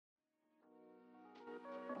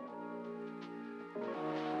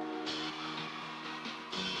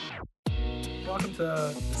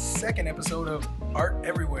the second episode of Art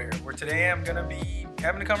Everywhere, where today I'm going to be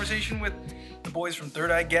having a conversation with the boys from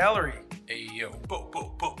Third Eye Gallery. Hey, yo.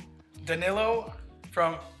 Danilo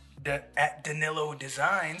from at Danilo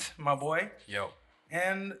Designs, my boy. Yo.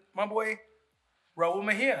 And my boy, Raul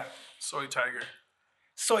Mejia. Soy Tiger.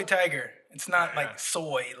 Soy Tiger. It's not like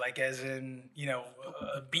soy, like as in,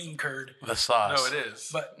 a bean curd. The sauce. No, it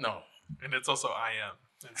is. But No. And it's also I am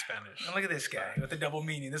in Spanish. and look at this guy with the double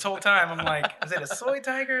meaning. This whole time I'm like, is it a soy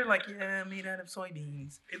tiger? Like, yeah, made out of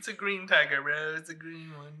soybeans. It's a green tiger, bro. It's a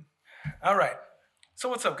green one. All right. So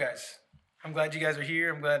what's up, guys? I'm glad you guys are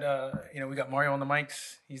here. I'm glad, we got Mario on the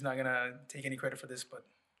mics. He's not going to take any credit for this, but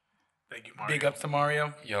Thank you, Mario. big ups to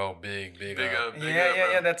Mario. Yo, big Big up. up. Big Yeah.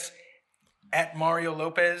 up, bro. That's at Mario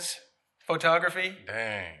Lopez Photography.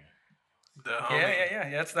 Dang. The homie. Yeah.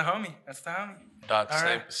 That's the homie. Dot All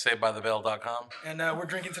say, right. SaveByTheBell.com. And we're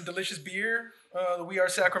drinking some delicious beer. The We Are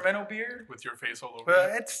Sacramento beer. With your face all over But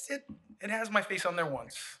it. it has my face on there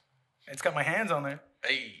once. It's got my hands on there.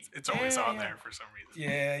 Hey. It's always Yeah, on yeah. there for some reason.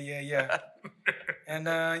 Yeah. And,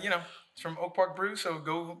 it's from Oak Park Brew, so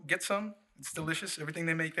go get some. It's delicious. Everything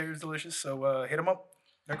they make there is delicious. So hit them up.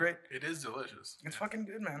 They're great. It is delicious. It's fucking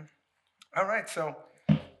good, man. All right, so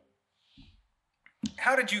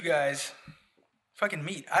how did you guys fucking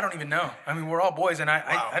meet? I don't even know. I mean, we're all boys, and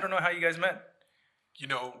I don't know how you guys met.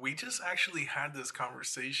 We just actually had this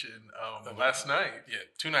conversation last night. Yeah,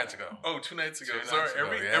 2 nights ago. Oh, 2 nights ago. 2 Sorry, nights ago,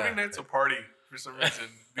 every yeah. every night's a party for some reason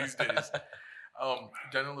these days.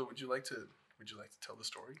 Danilo, would you like to tell the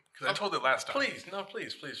story? Because I told it last time. Please.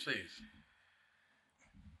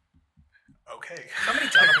 Okay. Somebody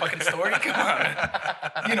tell the fucking story. Come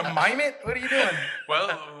on. You gonna mime it? What are you doing?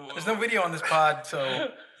 Well, There's no video on this pod, so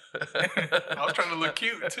I was trying to look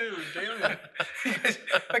cute too. Damn it. you guys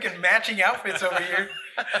fucking matching outfits over here.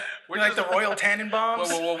 We're You're like the just- Royal Tannenbaums.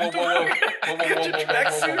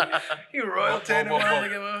 Tracksuit. You Royal Tannenbaum.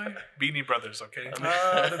 Look at me. Beanie Brothers, okay?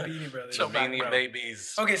 Oh, the Beanie Brothers. Chill back, Beanie bro.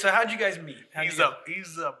 Babies. Okay, so how'd you guys meet? Ease up,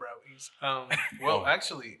 bro. Well,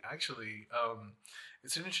 actually,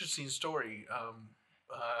 it's an interesting story.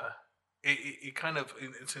 It kind of,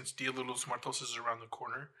 since Dia de los Muertos is around the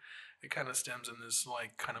corner, it kind of stems in this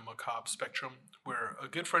like kind of macabre spectrum where a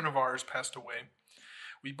good friend of ours passed away.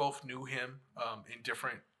 We both knew him in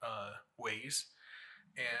different ways,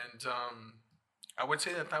 and I would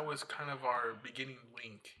say that was kind of our beginning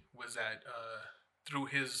link. Was that through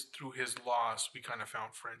his loss, we kind of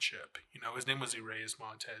found friendship. His name was Ireyes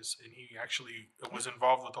Montez, and he actually was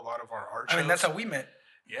involved with a lot of our art shows. I mean, that's how we met.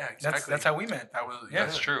 Yeah, exactly. That's how we met. That was Yeah.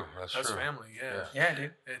 That's true. That's true. family. Yeah. Yeah,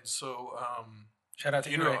 dude. And so, Shout out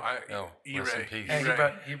to Ire. Yo, rest in peace. Hey,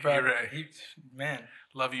 Ire. Man.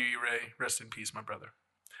 Love you, Ire. Rest in peace, my brother.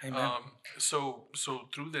 Amen. So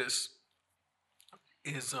through this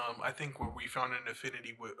is I think where we found an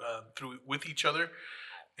affinity with each other,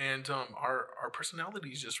 and our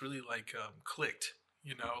personalities just really like clicked.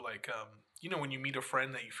 When you meet a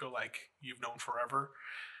friend that you feel like you've known forever,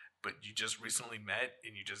 but you just recently met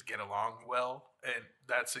and you just get along well, and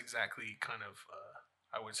that's exactly kind of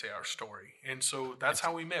I would say our story. And so that's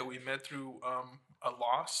how we met. We met through a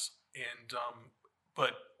loss, and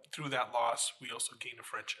but through that loss, we also gained a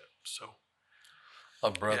friendship. So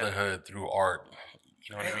A brotherhood through art.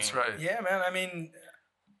 You know what I mean? that's right. Yeah, man.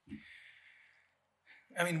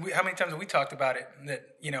 How many times have we talked about it?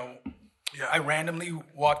 That Yeah, I randomly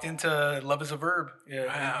walked into Love Is a Verb,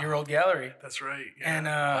 Wow. your old gallery, that's right. Yeah. and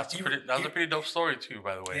That was a pretty dope story too,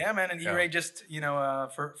 by the way. yeah, man. And Yeah. Ire just,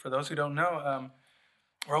 for those who don't know,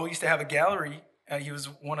 Raul used to have a gallery. He was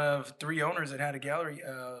one of 3 owners that had a gallery,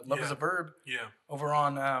 Love Is Yeah. a Verb, Yeah, over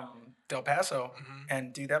on Del Paso,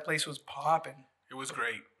 and dude, that place was popping. it was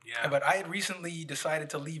great. Yeah, But I had recently decided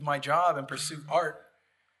to leave my job and pursue art.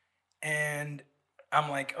 And I'm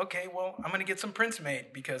like, okay, well, I'm going to get some prints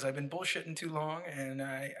made because I've been bullshitting too long and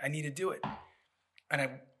I need to do it. And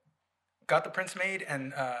I got the prints made,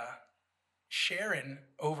 and Sharon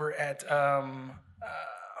over at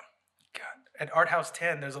at Art House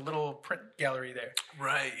 10, there's a little print gallery there.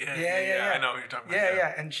 right. Yeah. I know what you're talking about.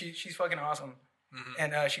 Yeah. And she's fucking awesome.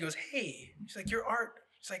 And she goes, hey, she's like, your art.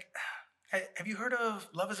 She's like, have you heard of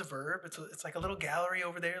Love Is a Verb? It's like a little gallery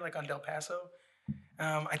over there, like on Del Paso.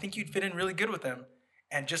 I think you'd fit in really good with them.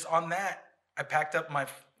 And just on that, I packed up my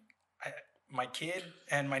kid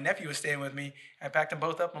and my nephew was staying with me. I packed them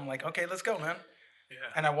both up. I'm like, okay, let's go, man. Yeah.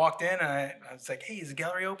 And I walked in and I was like, hey, is the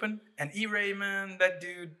gallery open? And E-Ray, man, that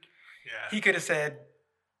dude, he could have said,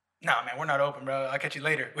 nah, man, we're not open, bro. I'll catch you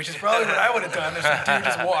later. Which is probably what I would have done if some dude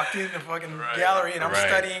just walked in the fucking gallery and I'm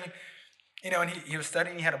studying, and he was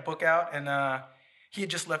studying. He had a book out, and he had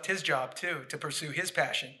just left his job too to pursue his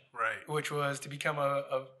passion, Right. which was to become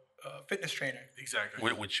a fitness trainer.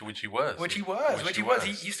 Exactly. Which he was. Which he was.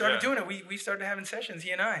 He started doing it. We started having sessions,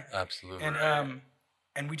 he and I. Absolutely.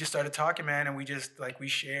 And we just started talking, man, and we just we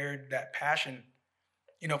shared that passion,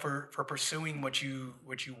 for pursuing what you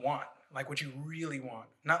want, like what you really want,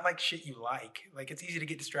 not like shit you like. Like it's easy to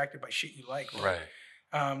get distracted by shit you like. Right.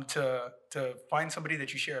 To find somebody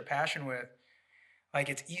that you share a passion with, like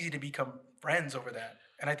it's easy to become friends over that.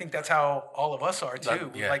 And I think that's how all of us are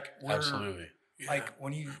too. We're absolutely. Like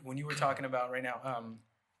when you were talking about right now,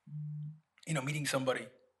 meeting somebody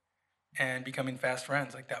and becoming fast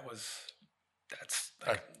friends, like that's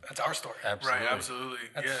our story. Absolutely. Right, absolutely.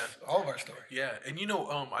 That's all of our story. Yeah. And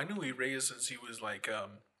I knew Reyes since he was like a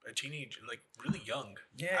teenager, like really young.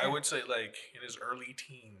 Yeah. I would say like in his early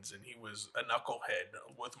teens, and he was a knucklehead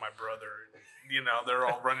with my brother. And, they're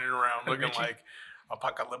all running around looking Richie. like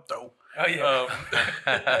Apocalypto. Oh yeah.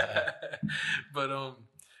 But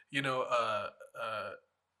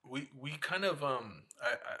we kind of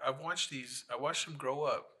I watched him grow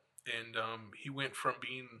up, and he went from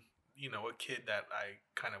being a kid that I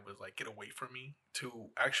kind of was like, get away from me, to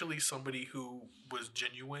actually somebody who was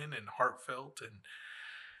genuine and heartfelt and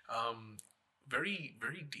very,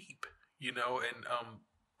 very deep, and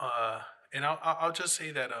I'll just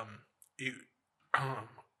say that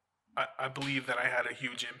I believe that I had a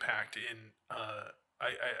huge impact in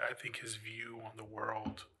I think his view on the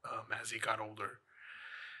world as he got older.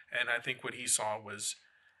 And I think what he saw was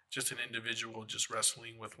just an individual just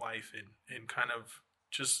wrestling with life and kind of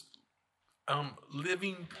just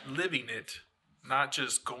living it, not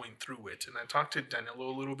just going through it. And I talked to Danilo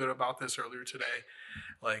a little bit about this earlier today.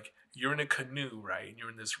 Like, you're in a canoe, right? And you're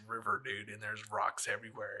in this river, dude, and there's rocks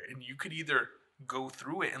everywhere. And you could either go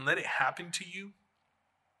through it and let it happen to you,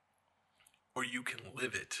 or you can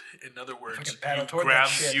live it. In other words, steer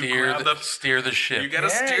the ship. You gotta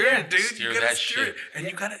steer it, dude. Steer you gotta that steer ship. it, and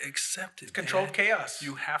you gotta accept it. It's controlled chaos.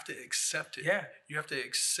 You have to accept it. Yeah. You have to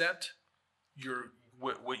accept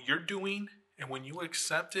what you're doing, and when you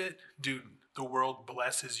accept it, dude, the world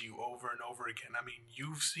blesses you over and over again. I mean,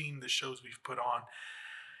 you've seen the shows we've put on.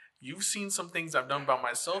 You've seen some things I've done by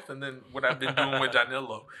myself, and then what I've been doing with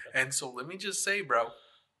Danilo. And so let me just say, bro,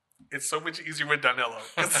 it's so much easier with Danilo.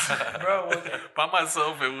 Bro, by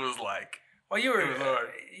myself, it was like... Well, you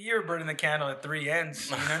were burning the candle at three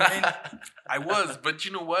ends. You know what I mean? I was, but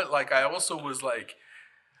you know what? Like, I was also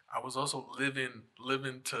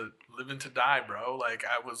living to die, bro. Like,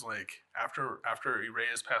 I was like, after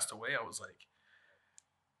Reyes passed away, I was like,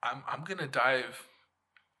 I'm gonna dive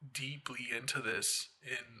deeply into this,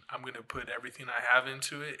 and I'm gonna put everything I have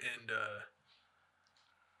into it, and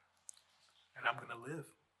I'm gonna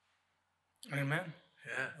live. Amen.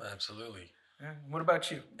 Yeah, absolutely. Yeah. What about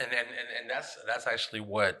you? And that's actually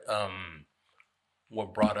what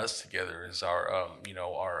brought us together is our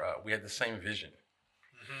we had the same vision.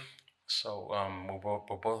 Mm-hmm. So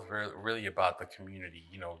we're both really about the community.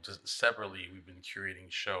 Just separately, we've been curating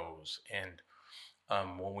shows, and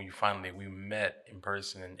when we met in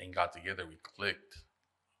person and got together, we clicked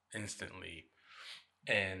instantly.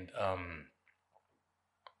 And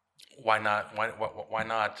why not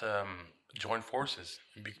join forces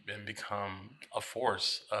and become a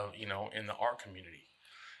force of in the art community?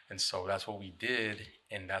 And so that's what we did,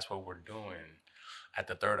 and that's what we're doing at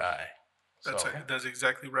the Third Eye. That's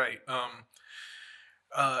exactly right.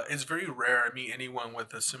 It's very rare I meet anyone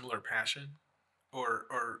with a similar passion,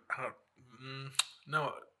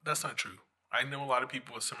 no, that's not true. I know a lot of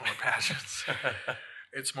people with similar passions.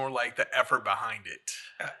 It's more like the effort behind it.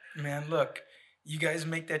 Man, look, you guys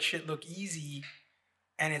make that shit look easy,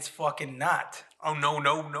 and it's fucking not. Oh, no.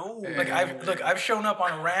 Like, I've shown up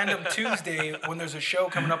on a random Tuesday when there's a show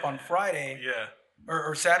coming up on Friday. Yeah.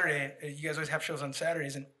 Or Saturday. You guys always have shows on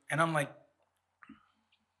Saturdays, and I'm like,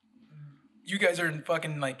 you guys are in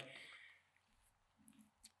fucking like,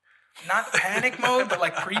 not panic mode, but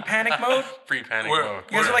like pre-panic mode. Pre-panic mode.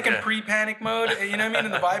 You guys are like in pre-panic mode. You know what I mean?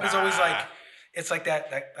 And the vibe is always like, it's like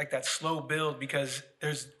that slow build, because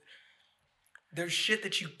there's shit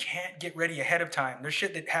that you can't get ready ahead of time. There's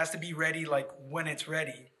shit that has to be ready like when it's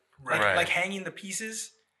ready. Right. Like hanging the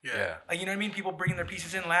pieces. Yeah. Like, you know what I mean? People bringing their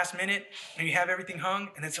pieces in last minute, and you have everything hung,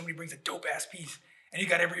 and then somebody brings a dope ass piece, and you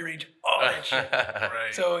got to rearrange all that shit.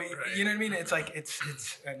 Right. So you know what I mean? It's like it's.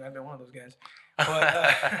 And I've been one of those guys.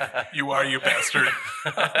 But you are, you bastard.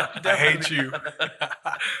 I hate you.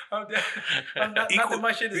 I'm not that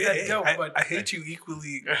my shit is that dope, but I hate you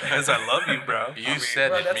equally as I love you, bro. You said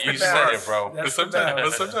bro, it. that's You the said best. it, bro. That's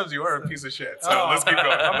But sometimes you are a piece of shit. So let's keep going.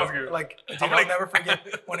 Let's keep going. Like, dude, I'll never forget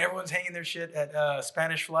when everyone's hanging their shit at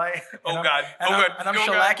Spanish Fly. Oh, God. And I'm Oh, God.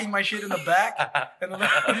 shellacking my shit in the back and in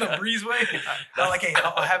the breezeway. I'm like, hey,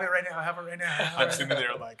 I'll have it right now. I'll have it right now. I'm sitting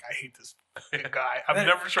there like, I hate this fucking guy. I'm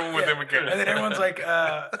never showing with him again. And then everyone's like,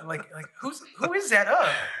 who is that?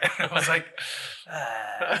 And I was like,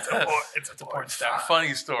 it's a porn star.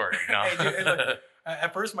 Funny story. No. Hey, dude, and look,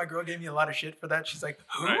 at first, my girl gave me a lot of shit for that. She's like,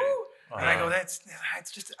 "Who?" Right. And I go, it's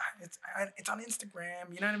on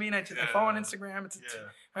Instagram. You know what I mean? I follow on Instagram.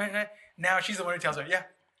 Right. Now she's the one who tells her, "Yeah,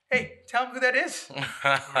 hey, tell him who that is."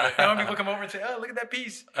 And when people come over and say, "Oh, look at that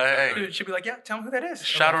piece," Hey. she'll be like, "Yeah, tell him who that is."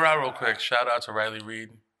 Shout her out real quick. Shout out to Riley Reed.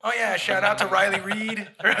 Oh yeah, shout out to Riley Reed.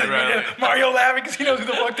 Riley. Mario laughing because he knows who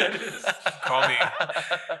the fuck that is. Call me.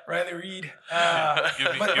 Riley Reed.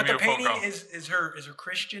 Give me But a the phone painting call. is her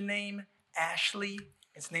Christian name, Ashley.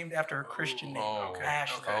 It's named after her Christian name, Oh,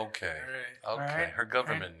 Ashley. okay. All Okay. Alright. Her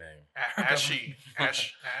government name. Ashy.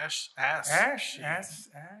 Ash. Ash.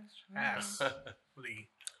 Lee.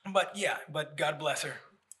 But God bless her.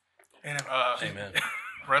 You know. Amen.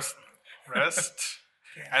 Rest,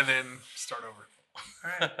 Yeah. and then start over.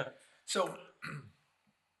 All right. So,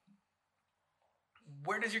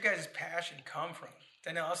 where does your guys' passion come from?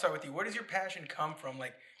 Danielle, I'll start with you. Where does your passion come from,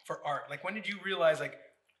 like, for art? Like, when did you realize, like,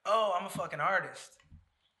 oh, I'm a fucking artist?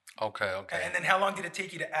 Okay. And then how long did it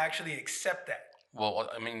take you to actually accept that? Well,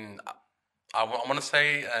 I mean, I want to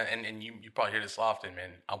say, and you probably hear this often,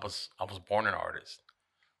 man. I was born an artist,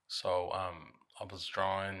 so I was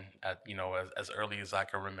drawing at as early as I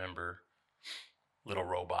can remember, little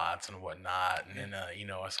robots and whatnot, and then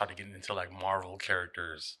I started getting into like Marvel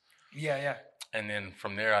characters. Yeah. And then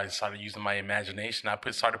from there, I started using my imagination. I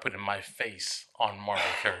started putting my face on Marvel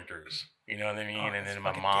characters. You know what I mean? Oh, and that's then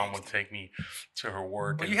my fucking mom gangsta. would take me to her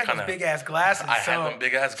work. But and you had kinda, those big ass glasses. I had them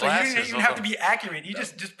big ass So you glasses. didn't even have to be accurate. You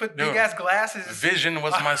just put No. big ass glasses. Vision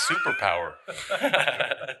was my superpower.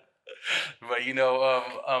 But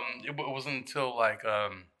it wasn't until like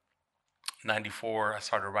 '94 I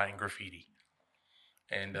started writing graffiti,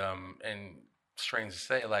 and strange to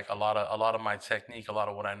say, like a lot of my technique, a lot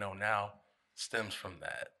of what I know now stems from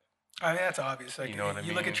that. I mean, that's obvious. Like, You know what I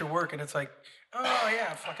you look mean? at your work and it's like, oh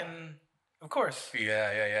yeah, fucking, of course. Yeah,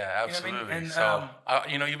 what I mean? absolutely. And, So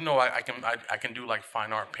even though I can do like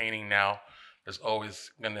fine art painting now, there's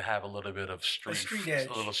always gonna have a little bit of street edge.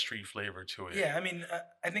 a little street flavor to it. Yeah, I mean,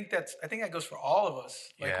 I think that goes for all of us.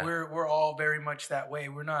 Like Yeah. we're all very much that way.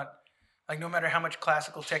 We're not like, no matter how much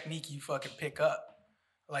classical technique you fucking pick up,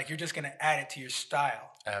 like you're just gonna add it to your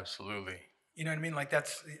style. Absolutely. You know what I mean? Like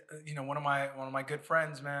that's one of my good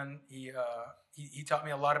friends, man. He taught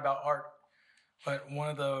me a lot about art, but one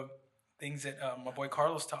of the things that my boy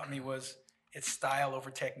Carlos taught me was it's style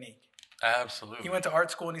over technique. Absolutely. He went to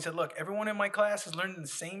art school and he said, "Look, everyone in my class is learning the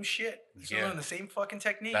same shit. They're learning the same fucking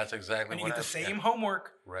technique. That's exactly and you what get the happened. same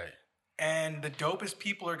homework. Right. And the dopest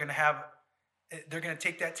people are gonna they're gonna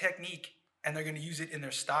take that technique and they're gonna use it in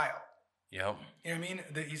their style. Yep. You know what I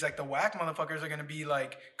mean? He's like, the whack motherfuckers are gonna be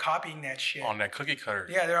like copying that shit. On that cookie cutter.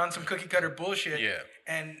 Yeah, they're on some cookie cutter bullshit. Yeah.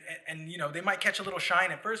 And they might catch a little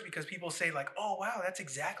shine at first because people say like, oh wow, that's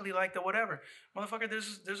exactly like the whatever. Motherfucker,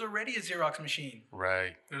 there's already a Xerox machine.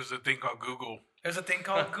 Right. There's a thing called Google. There's a thing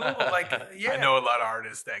called Google. Like, yeah. I know a lot of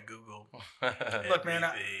artists that Google. Look, man,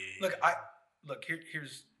 everything.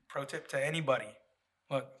 here's pro tip to anybody.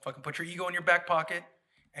 Look, fucking put your ego in your back pocket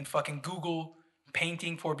and fucking Google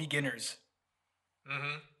painting for beginners.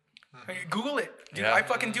 Mm-hmm. Google it, dude. Yeah. I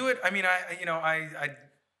fucking do it. I mean,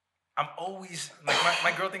 I'm always like,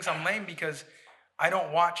 my girl thinks I'm lame because I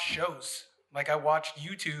don't watch shows. Like I watch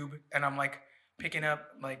YouTube and I'm like picking up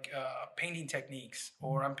like painting techniques,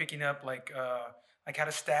 or I'm picking up like how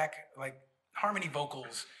to stack like harmony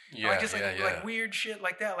vocals. Yeah, Like just yeah. like weird shit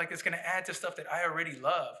like that. Like it's gonna add to stuff that I already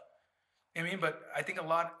love. You know what I mean? But I think a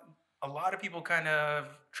lot of people kind of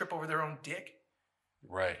trip over their own dick.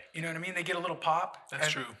 Right. You know what I mean? They get a little pop. That's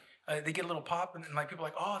and, true. They get a little pop, and like people are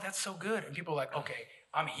like, oh, that's so good, and people are like, okay,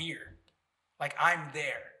 I'm here, like I'm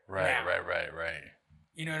there. Right. now. Right.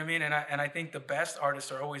 You know what I mean? And I think the best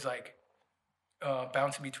artists are always like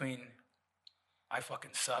bouncing between, I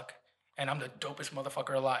fucking suck, and I'm the dopest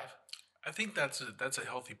motherfucker alive. I think that's a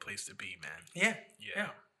healthy place to be, man. Yeah. Yeah.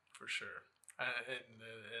 For sure.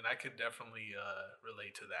 And I could definitely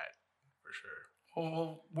relate to that, for sure.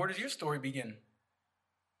 Well, where does your story begin?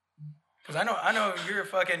 Because I know you're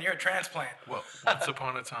a transplant. Well, once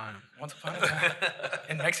upon a time. Once upon a time.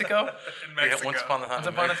 In Mexico? In Mexico. Yeah, once upon a time. Once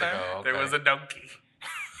in upon a Mexico, time? okay. There was a donkey.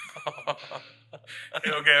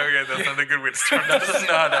 Okay, that's not a good way to start No. this.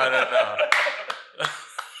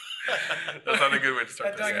 That's not a good way to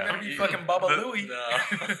start That dog, this. you better be fucking Baba Louie. No.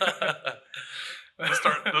 Let's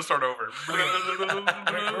start over.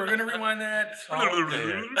 We're gonna rewind that. We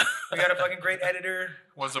got a fucking great editor.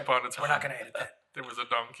 Once upon a time. We're not gonna edit that. There was a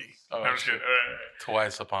donkey. Oh, I'm shit. kidding.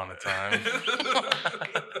 Twice upon a time.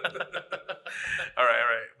 All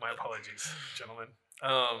right. My apologies, gentlemen.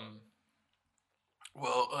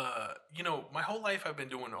 My whole life I've been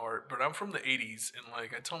doing art, but I'm from the 80s, and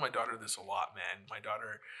like I tell my daughter this a lot, man. My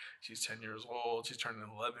daughter, she's 10 years old. She's turning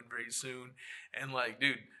 11 very soon, and like,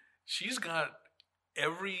 dude, she's got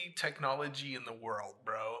every technology in the world,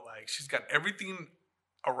 bro. Like, she's got everything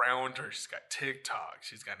around her. She's got TikTok.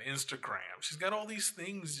 She's got Instagram. She's got all these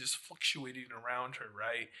things just fluctuating around her,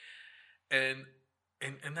 right? And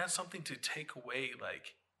that's something to take away,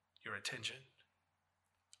 like, your attention.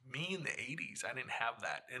 Me in the 80s, I didn't have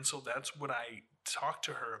that. And so that's what I talk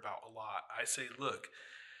to her about a lot. I say, look,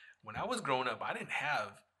 when I was growing up, I didn't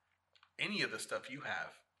have any of the stuff you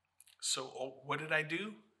have. So what did I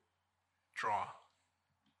do? Draw.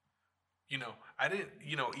 I didn't,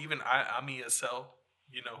 even I'm ESL,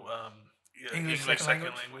 English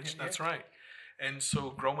second language. That's right. And so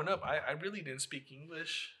growing up, I really didn't speak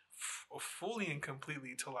English fully and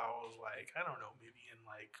completely till I was like, I don't know, maybe in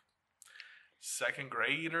like second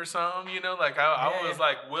grade or something, I was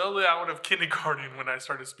like well out of kindergarten when I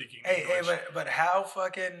started speaking English. But how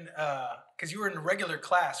fucking, because you were in regular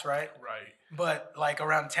class, right? Right. But like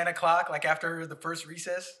around 10 o'clock, like after the first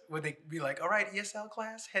recess, would they be like, all right, ESL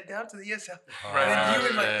class, head down to the ESL. Right.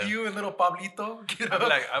 And then you and little Pablito get up.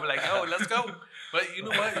 I'm like, oh, let's go. But you know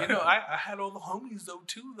what? I had all the homies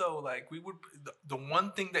too. Like we would, the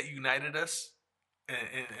one thing that united us,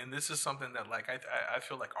 and this is something that like I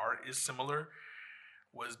feel like art is similar,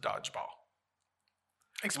 was dodgeball.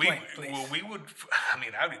 Explain, please. Well,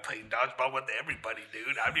 I'd be playing dodgeball with everybody,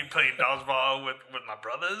 dude. I'd be playing dodgeball with my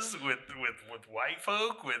brothers, with white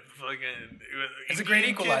folk, with fucking. It's a great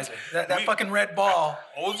equalizer. Kids. That fucking red ball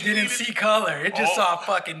didn't see color. It just saw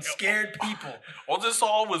fucking scared people. All it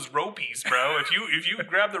saw was ropies, bro. If you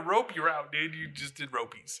grab the rope, you're out, dude. You just did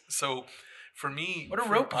ropies. So for me, what are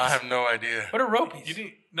ropies? I have no idea. What are ropies? You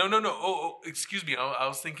didn't? No. Oh, excuse me. I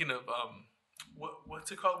was thinking of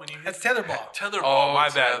What's it called when you hit? That's tetherball. Tetherball. Oh, my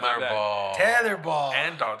bad. Tetherball.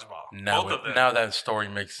 And dodgeball. Both of them. Now that story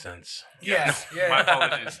makes sense. Yes. Yeah. My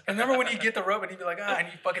apologies. And remember when you get the rope and you'd be like, and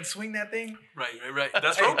you fucking swing that thing? Right.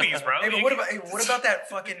 That's ropies, bro. Hey, but what about that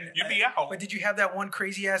fucking... You'd be out. But did you have that one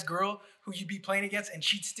crazy ass girl who you'd be playing against and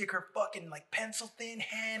she'd stick her fucking like pencil thin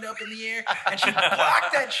hand up in the air and she'd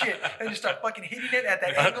block that shit and just start fucking hitting it at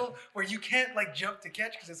that angle where you can't like jump to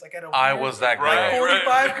catch because it's like at a I was that girl. Right.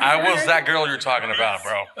 45 I was that girl you're talking about,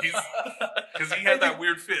 bro. Because he had that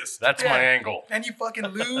weird fist. That's my angle. And you fucking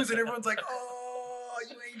lose and everyone's like, oh,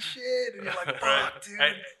 you ain't shit. And you're like, fuck, dude.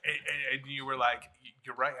 And you were like,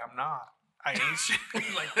 you're right, I'm not. I ain't shit.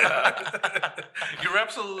 Like that. You're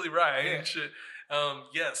absolutely right. I ain't shit.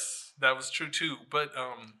 Yes, that was true too. But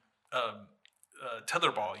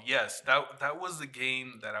tetherball, yes, that was the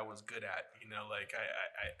game that I was good at. Like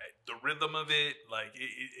I the rhythm of it, like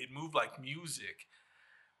it moved like music,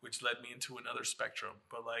 which led me into another spectrum.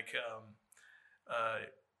 But like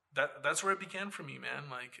that's where it began for me, man.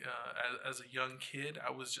 Like as a young kid,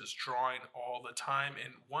 I was just drawing all the time,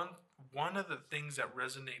 and one of the things that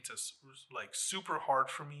resonates as like super hard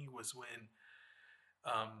for me was when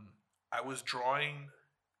I was drawing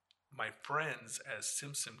my friends as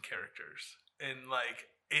Simpson characters, and like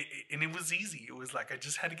it was easy. It was like I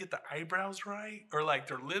just had to get the eyebrows right, or like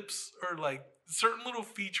their lips, or like certain little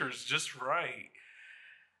features just right.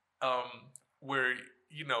 Where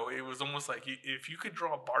it was almost like if you could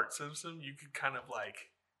draw Bart Simpson, you could kind of like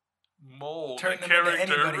mold Turn the them into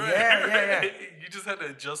character. anybody. Yeah. You just had to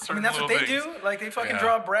adjust I certain mean, that's what they things. do. Like, they fucking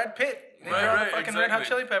draw Brad Pitt. They draw the fucking Red Hot exactly.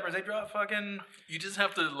 Chili Peppers. They draw fucking... You just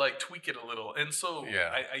have to, like, tweak it a little. And so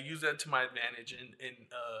I use that to my advantage. And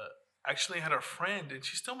actually I had a friend, and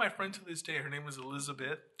she's still my friend to this day. Her name was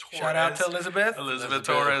Elizabeth Torres. Shout out to Elizabeth. Elizabeth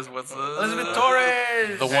Torres. What's up? Elizabeth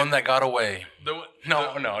Torres. The one that got away. No.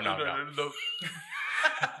 I'm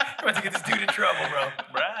about to get this dude in trouble, bro.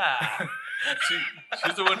 Bruh.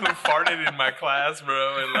 She's the one who farted in my class,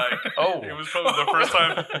 bro, and like, it was probably the first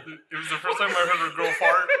time. It was the first time I heard a girl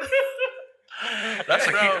fart. That's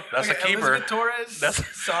a keeper. Elizabeth Torres.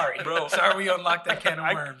 Sorry, bro. Sorry, we unlocked that can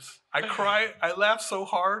of worms. I laughed so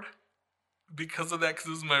hard because of that, because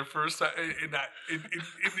it was my first time, and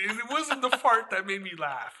it wasn't the fart that made me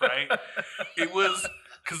laugh, right? It was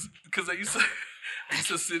because I used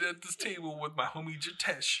to sit at this table with my homie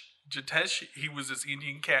Jatesh. Jitesh, he was this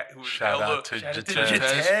Indian cat who was Shout hella. out to Shout out to Jitesh.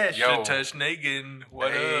 Jitesh. Yo. Jitesh Nagin,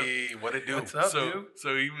 what up? Hey, what it do? What's up, so dude?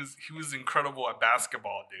 so he was incredible at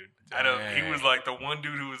basketball, dude. He was like the one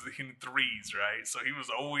dude who was hitting threes, right? So he was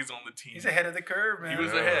always on the team. He's ahead of the curve, man. He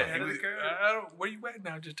was Yeah. ahead. of the curve. Where you at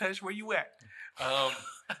now, Jitesh? Where you at?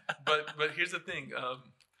 But here's the thing.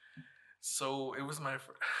 So it was my.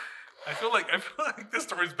 I feel like this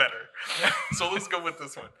story's better. So let's go with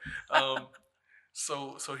this one.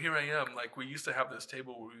 So here I am. Like, we used to have this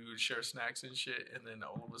table where we would share snacks and shit, and then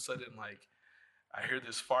all of a sudden, like, I hear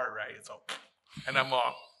this fart, right? It's all, and I'm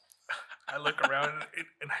all. I look around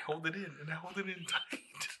and I hold it in, and I hold it in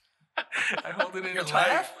tight. I hold it in You tight,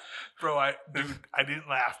 laugh? bro. I didn't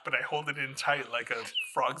laugh, but I hold it in tight like a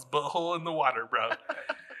frog's butthole in the water, bro.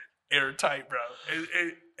 Airtight, bro.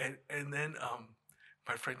 And then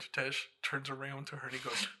my friend Jitesh turns around to her and he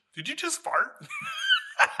goes, "Did you just fart?"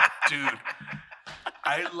 Dude,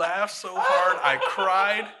 I laughed so hard, I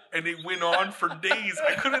cried, and it went on for days.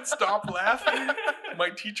 I couldn't stop laughing. My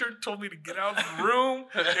teacher told me to get out of the room.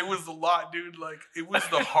 It was a lot, dude. Like, it was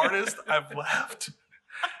the hardest I've laughed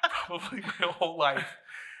probably my whole life.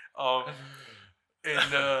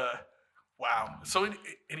 Wow. So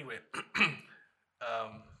anyway,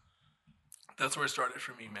 that's where it started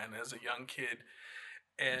for me, man, as a young kid.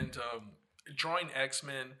 And drawing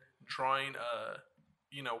X-Men, drawing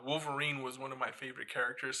Wolverine was one of my favorite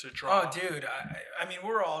characters to draw. Oh, dude. I mean,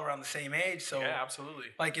 we're all around the same age, so Yeah, absolutely.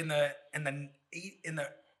 like in the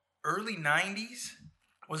early '90s,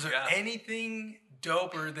 was there anything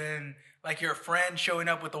doper than like your friend showing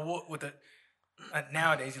up with a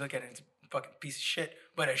nowadays you look at it, it's a fucking piece of shit,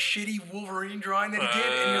 but a shitty Wolverine drawing that he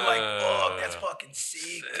did, and you're like, oh, that's fucking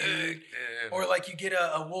sick, dude. Or like you get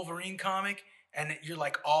a Wolverine comic, and you're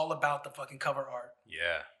like all about the fucking cover art.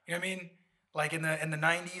 Yeah. You know what I mean? Like in the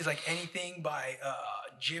 '90s, like anything by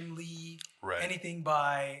Jim Lee, Right. anything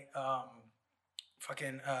by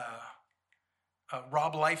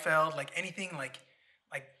Rob Liefeld, like anything like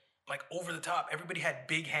over the top. Everybody had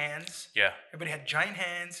big hands. Yeah. Everybody had giant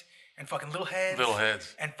hands and fucking little heads. Little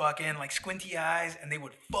heads. And fucking like squinty eyes, and they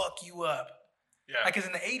would fuck you up. Yeah. Like, cause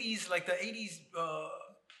in the '80s, like the '80s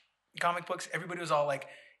comic books, everybody was all like,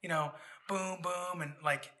 boom, boom, and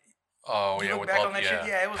like. Oh, You yeah. look with back all, on that shit,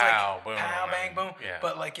 yeah, it was pow, like boom, pow, bang, and- boom. Yeah.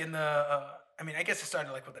 But like in the, I guess it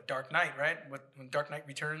started like with the Dark Knight, right? When Dark Knight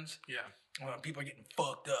Returns, Yeah. people are getting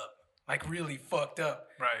fucked up, like really fucked up.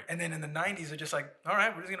 Right. And then in the '90s, they're just like, all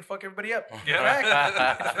right, we're just gonna fuck everybody up. Yeah.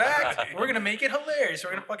 In fact, we're gonna make it hilarious. We're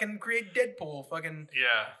gonna fucking create Deadpool, fucking,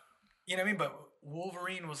 Yeah. you know what I mean? But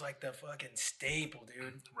Wolverine was like the fucking staple,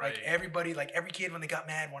 dude. Right. Like everybody, like every kid when they got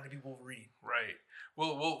mad wanted to be Wolverine. Right.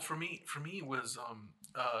 Well, for me, it was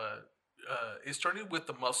it started with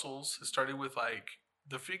the muscles. It started with like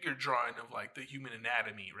the figure drawing of like the human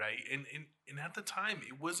anatomy, right? And at the time,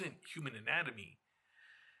 it wasn't human anatomy.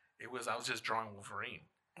 I was just drawing Wolverine,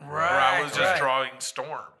 or I was just drawing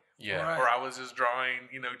Storm, Yeah. Right. or I was just drawing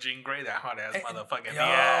Jean Grey, that hot ass And- motherfucking Yo,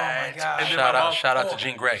 my bitch. God. And then Shout my out, mom- shout out Oh, to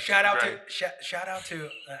Jean Grey. Shout out Right. to shout out to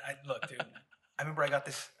look, dude. I remember I got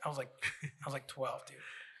this. I was like 12, dude.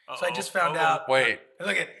 So I just found out. Wait,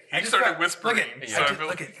 Look at. He I just started found- whispering, Look at. so I feel-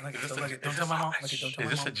 Look at. is So this look a- at. Don't is tell this my a- mom. Look at. Don't tell is my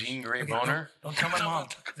this mom. a Jean Grey Look at, boner? Don't tell my mom.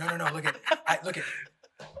 No. Look at. Look at.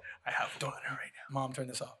 I have Don't. one All right, Mom, turn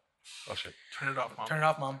this off. Oh shit. Turn it off, mom. Turn it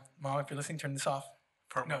off, Mom. Mom, if you're listening, turn this off.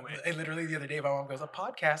 For a No, moment. literally the other day, my mom goes, "A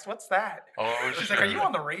podcast? What's that?" Oh She's shit. like, "Are you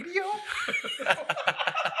on the radio?"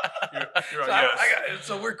 You're So, yes.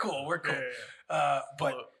 so we're cool. We're cool. Yeah.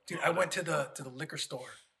 But Pull dude, it I went to the liquor store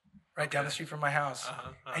right down the street from my house,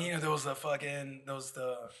 and there was the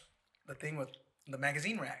thing with the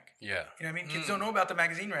magazine rack. Yeah. You know what I mean? Kids don't know about the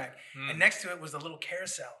magazine rack, and next to it was the little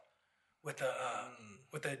carousel with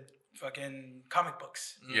the fucking comic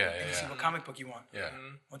books. Yeah. And you see Yeah. what comic book you want. Yeah.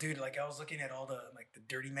 Well, dude, like I was looking at all the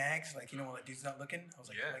dirty mags, like when the dude's not looking. I was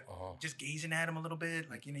like, Yeah. just gazing at him a little bit,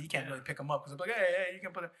 like you can't really pick them up because I'm like, hey, you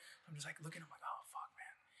can put it. I'm just like looking. I'm like, oh fuck,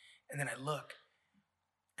 man. And then I look,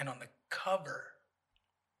 and on the cover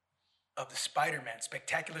of the Spider-Man,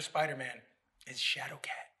 Spectacular Spider-Man, is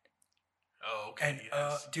Shadowcat. Oh, okay. And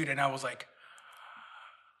yes. dude, and I was like,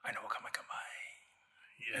 I know what comic am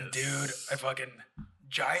I? Yes. And dude, I fucking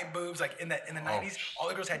giant boobs. Like in the 90s, all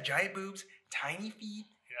the girls had giant boobs, tiny feet,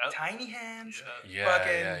 Yep. tiny hands, Yeah. Yeah.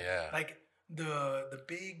 fucking Yeah. like the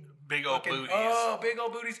big old fucking, booties. Oh, big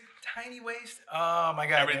old booties, tiny waist. Oh my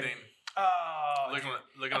god, dude. Everything. Oh,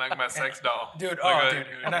 Looking like my sex doll. dude. Look Oh, at dude. it.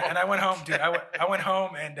 And I went home, dude. I went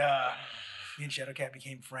home and me and Shadowcat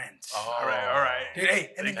became friends. Oh. All right. Dude,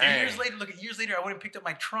 hey, and then Dang. years later, I went and picked up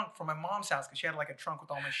my trunk from my mom's house because she had like a trunk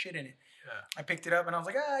with all my shit in it. I picked it up and I was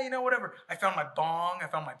like, whatever. I found my bong, I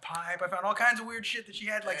found my pipe, I found all kinds of weird shit that she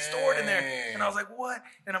had like stored in there. And I was like, what?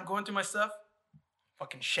 And I'm going through my stuff.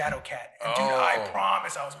 Fucking Shadow Cat. And dude, I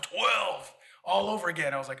promise I was 12 all over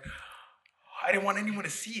again. I was like, I didn't want anyone to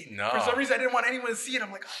see it. No. For some reason, I didn't want anyone to see it.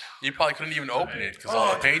 I'm like, You probably couldn't even open it because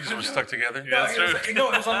all the pages were stuck together. No, it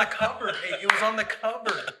was on the cover. It was on the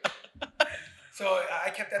cover. So I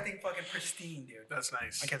kept that thing fucking pristine, dude. That's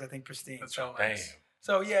nice. I kept that thing pristine. That's so real nice.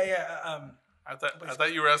 So yeah. I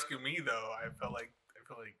thought you were asking me though. I feel like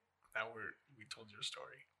now we told your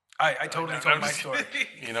story. I totally told my story.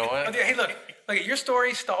 You know what? Hey, look, your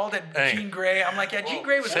story stalled at Jean Grey. I'm like, Jean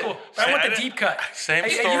Grey was cool, but I want the deep cut. Same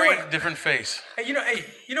story, different face. Hey,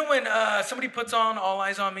 you know when somebody puts on All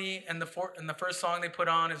Eyes on Me, and the first song they put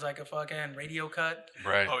on is like a fucking radio cut.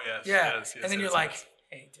 Right. Oh yes. Yeah. Yes, and then you're like,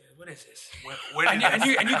 hey, dude, what is this?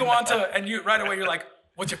 And you go on to and you right away you're like,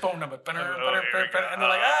 what's your phone number? And they're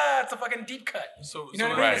like, it's a fucking deep cut. So you know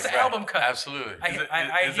what I mean? It's an album cut. Absolutely.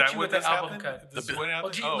 I hit you with the album cut.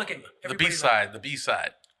 Look at the B side. The B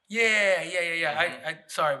side. Yeah. I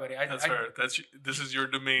sorry, buddy. That's fair. This is your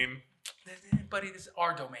domain. Buddy, this is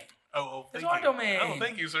our domain. Oh, it's our domain. Oh,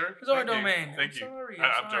 thank you, sir. It's our domain. Thank you. Sorry.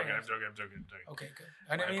 I'm joking. Okay, good.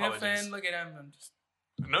 I didn't mean to offend. Look at him. I'm just.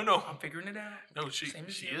 No. I'm figuring it out. No, she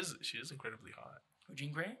is incredibly hot.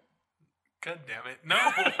 Jean Grey? God damn it. No.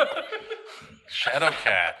 Shadow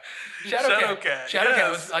Cat. Shadow Cat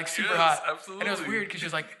was like super hot. Absolutely. And it was weird because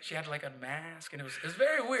she had like a mask and it was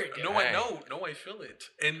very weird. No, I feel it.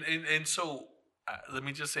 And so let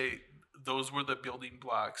me just say those were the building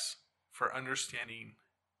blocks for understanding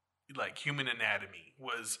like human anatomy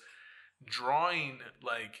was drawing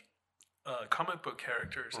like comic book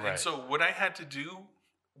characters. Right. And so what I had to do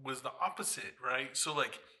was the opposite, right? So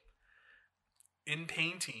like in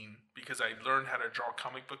painting, because I learned how to draw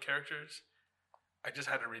comic book characters, I just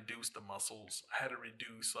had to reduce the muscles. I had to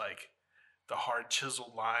reduce like the hard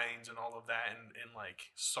chiseled lines and all of that and like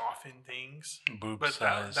soften things. Boob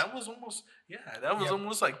size. That was almost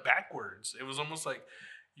almost like backwards. It was almost like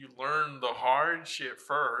you learn the hard shit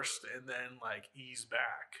first and then like ease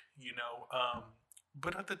back,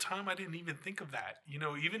 but at the time I didn't even think of that.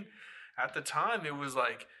 Even at the time it was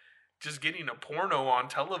like just getting a porno on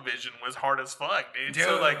television was hard as fuck, dude.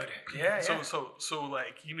 So like, so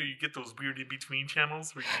like, you get those weird in between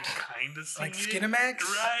channels where you kind of see like Skinamax,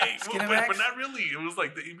 right? Skinamax? But not really. It was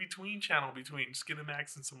like the in between channel between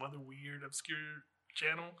Skinamax and some other weird obscure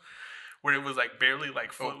channel where it was like barely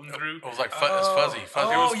like floating through. It was like it's fuzzy.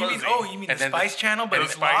 Oh, it was fuzzy. You mean the Spice Channel, but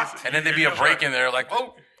it's locked? And then there'd be a break in there, like,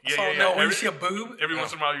 oh. Yeah. No, when you see a boob. Every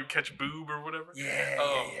once in a while you catch boob or whatever. Yeah.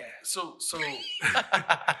 So. Buddy,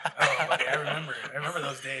 I remember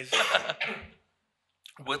those days.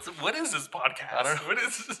 What is this podcast? I don't know. What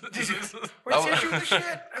is this? We're just shooting the shit.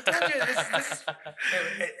 I told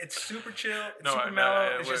you, it's super chill. It's super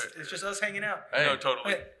mellow. It's just us hanging out. Hey, no,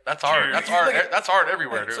 totally. That's art. That's art. That's art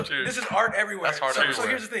everywhere, dude. So this is art everywhere. That's art everywhere. So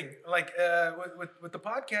here's the thing, like with the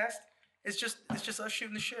podcast. It's just us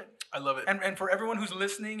shooting the shit. I love it. And for everyone who's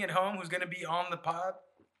listening at home, who's gonna be on the pod,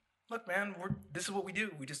 look, man, this is what we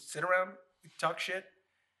do. We just sit around, we talk shit,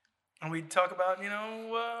 and we talk about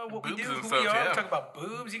what boobs we do, who stuff, we are. yeah. We talk about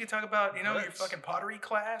boobs. You can talk about your fucking pottery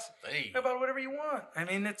class. Hey. Talk about whatever you want. I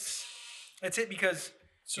mean, it's it because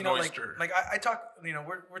it's an oyster. like I talk.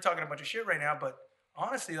 We're talking a bunch of shit right now, but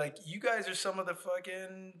honestly, like you guys are some of the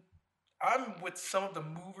fucking. I'm with some of the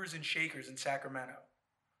movers and shakers in Sacramento.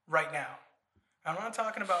 Right now, I'm not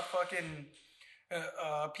talking about fucking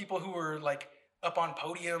people who are like up on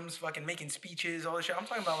podiums, fucking making speeches, all this shit. I'm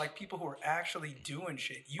talking about like people who are actually doing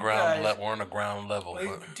shit. We're on the ground level,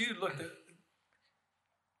 dude. Look,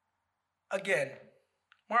 again,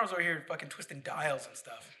 Mario's over here fucking twisting dials and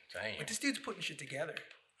stuff. Damn. But this dude's putting shit together.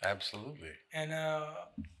 Absolutely. And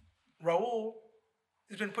Raul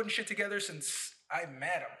has been putting shit together since I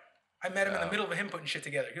met him. I met him in the middle of him putting shit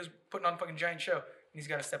together. He was putting on a fucking giant show. He's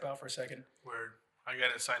got to step out for a second. Word. I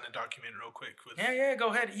got to sign a document real quick. Yeah, go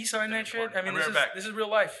ahead. E-sign that shit. I mean, this is real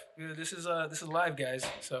life. This is live, guys.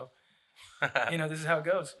 So, this is how it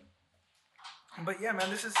goes. But yeah, man,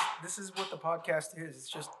 this is what the podcast is. It's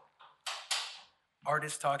just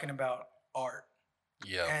artists talking about art.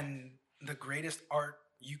 Yeah. And the greatest art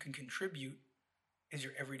you can contribute is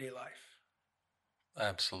your everyday life.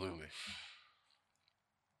 Absolutely.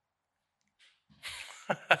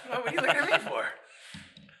 What are you looking at me for?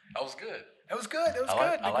 That was good. That was good.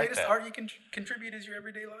 The greatest art you can contribute is your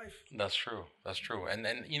everyday life. That's true. And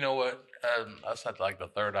you know what? That's not like the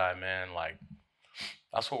third eye, man. Like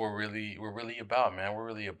that's what we're really about, man. We're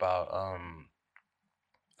really about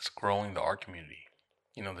it's growing the art community.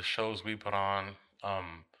 The shows we put on,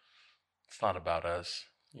 It's not about us.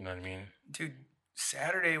 You know what I mean? Dude,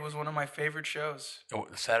 Saturday was one of my favorite shows.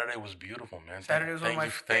 Saturday was beautiful, man. Saturday was one of my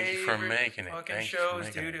Thank you for favorite making it. fucking Thank you for shows,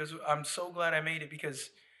 making dude. it. I'm so glad I made it because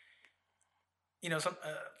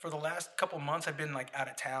for the last couple months I've been like out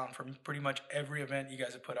of town for pretty much every event you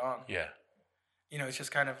guys have put on. Yeah. It's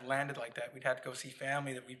just kind of landed like that. We'd had to go see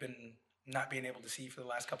family that we've been not being able to see for the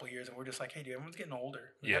last couple of years, and we're just like, hey, dude, everyone's getting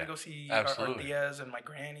older. We gotta go see our tias and my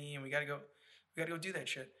granny, and we gotta go do that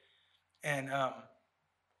shit. And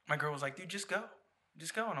my girl was like, dude, just go.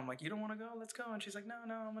 And I'm like, you don't want to go? Let's go. And she's like, no,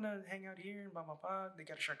 I'm gonna hang out here and blah blah blah. They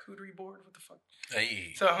got a charcuterie board. What the fuck?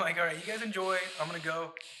 Hey. So I'm like, all right, you guys enjoy. I'm gonna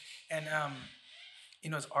go. And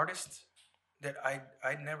as artists that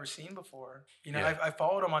I'd never seen before. I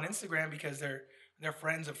followed them on Instagram because they're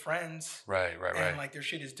friends of friends. Right. And like their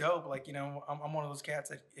shit is dope. Like, I'm one of those cats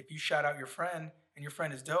that if you shout out your friend and your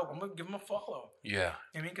friend is dope, I'm gonna give them a follow. Yeah. You know what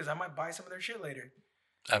I mean? Because I might buy some of their shit later.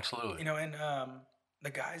 Absolutely. And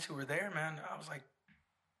the guys who were there, man, I was like,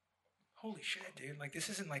 holy shit, dude. Like, this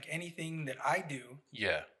isn't like anything that I do.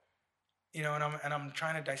 Yeah. And I'm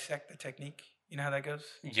trying to dissect the technique. You know how that goes?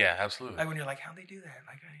 Yeah, absolutely. Like when you're like, how'd they do that?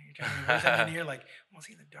 Like you're trying to reverse engineer, like, well,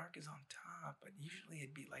 see, the dark is on top, but usually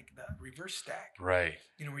it'd be like the reverse stack. Right.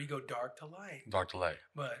 Where you go dark to light. Dark to light.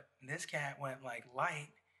 But this cat went like light,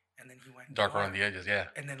 and then he went dark around the edges, yeah.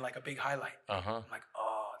 And then like a big highlight. I'm like,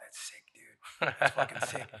 oh, that's sick, dude. That's fucking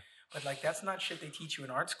sick. But like, that's not shit they teach you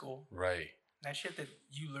in art school. Right. That shit that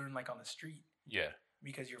you learn like on the street. Yeah.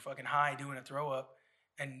 Because you're fucking high doing a throw up,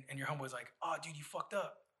 and your homeboy's like, oh, dude, you fucked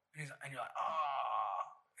up. And you're like, oh.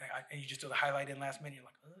 And you just do the highlight in last minute. You're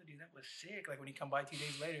like, oh, dude, that was sick. Like when you come by 2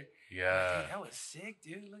 days later. Yeah. Like, dude, that was sick,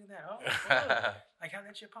 dude. Look at that. Oh, fuck. Like how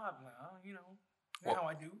that shit pop. I'm like, oh, you know how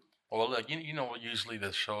I do. Well, look, usually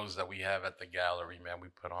the shows that we have at the gallery, man, we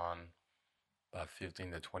put on about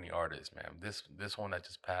 15 to 20 artists, man. This one that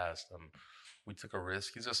just passed, we took a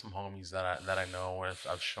risk. These are some homies that I know,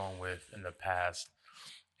 I've shown with in the past,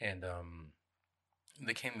 and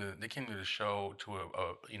they came to the show to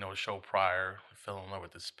a show prior, fell in love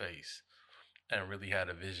with the space, and really had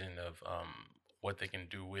a vision of what they can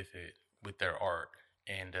do with it, with their art.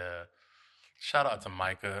 And shout out to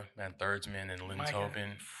Micah, man, Thirdsman and Lynn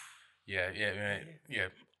Tobin. Yeah.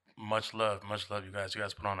 Much love, you guys. You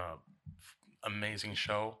guys put on a amazing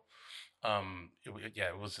show.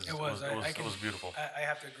 It was beautiful. I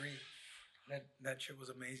have to agree. That shit was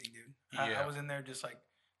amazing, dude. Yeah. I was in there just like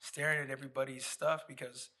staring at everybody's stuff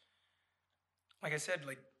because, like I said,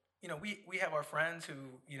 like, we have our friends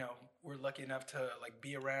who, we're lucky enough to like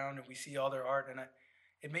be around and we see all their art, and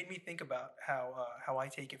it made me think about how I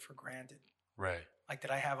take it for granted. Right. Like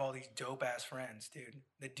that I have all these dope ass friends, dude,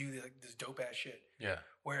 that do this dope ass shit. Yeah.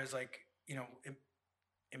 Whereas like,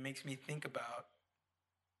 it makes me think about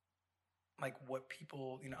like what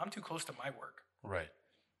people, I'm too close to my work. Right.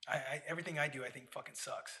 I everything I do, I think fucking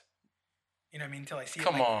sucks. You know what I mean? Until I see it.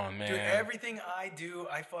 Come on, man. Dude, everything I do,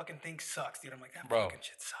 I fucking think sucks, dude. I'm like, that fucking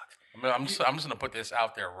shit sucks. I mean, I'm just gonna put this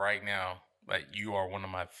out there right now. Like, you are one of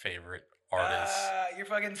my favorite artists. You're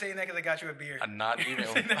fucking saying that because I got you a beer. I'm not even.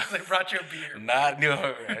 Saying that 'cause I brought you a beer.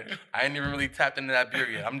 I ain't even really tapped into that beer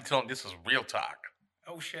yet. I'm telling you, this is real talk.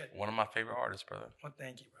 Oh shit. One of my favorite artists, brother. Well,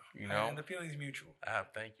 thank you, bro. And the feeling's mutual.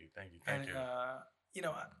 Thank you. And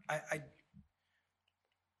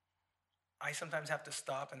I sometimes have to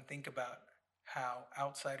stop and think about how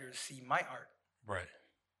outsiders see my art. Right.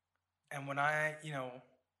 And when I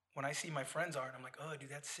see my friend's art, I'm like, oh, dude,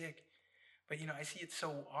 that's sick. But, I see it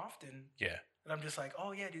so often. Yeah. That I'm just like,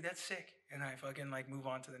 oh, yeah, dude, that's sick. And I fucking, like, move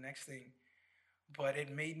on to the next thing. But it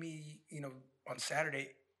made me, on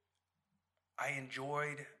Saturday, I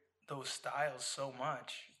enjoyed those styles so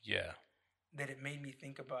much. Yeah. That it made me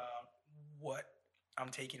think about what I'm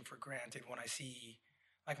taking for granted when I see,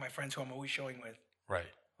 like, my friends who I'm always showing with.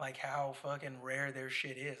 Right. Like, how fucking rare their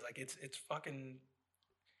shit is. Like, it's fucking...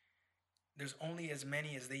 There's only as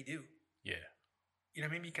many as they do. Yeah. You know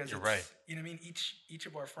what I mean? Because you're right. You know what I mean? Each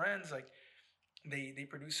of our friends, like, they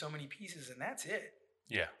produce so many pieces, and that's it.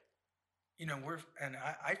 Yeah.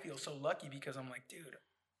 I feel so lucky because I'm like, dude,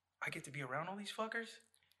 I get to be around all these fuckers.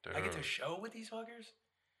 Dude. I get to show with these fuckers.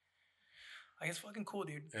 Like, it's fucking cool,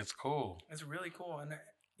 dude. It's cool. It's really cool. And,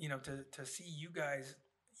 to see you guys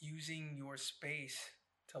using your space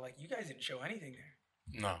to, like, you guys didn't show anything there.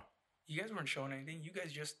 No. You guys weren't showing anything. You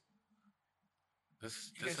guys just...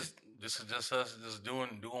 This is just us just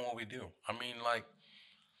doing what we do. I mean, like,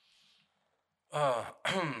 I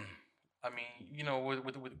mean,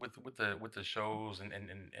 with the shows and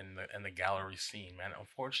the gallery scene, man.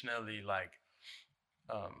 Unfortunately, like,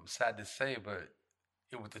 sad to say, but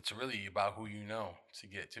it's really about who you know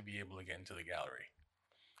to be able to get into the gallery.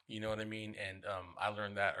 You know what I mean? And I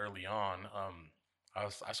learned that early on. I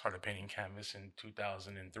started painting canvas in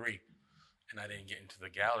 2003, and I didn't get into the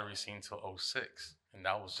gallery scene until '06, and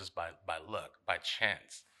that was just by luck, by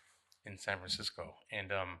chance, in San Francisco.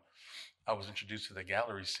 And I was introduced to the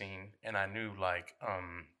gallery scene, and I knew like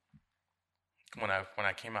when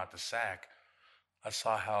I came out to SAC, I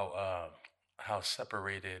saw how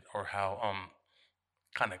separated or how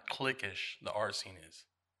kind of cliquish the art scene is.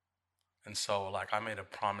 And so like I made a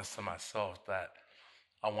promise to myself that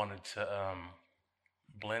I wanted to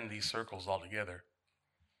blend these circles all together.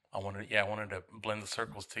 I wanted to blend the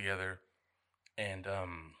circles together and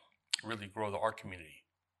really grow the art community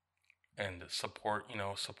and support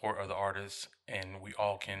other artists, and we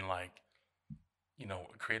all can like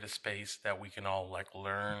create a space that we can all like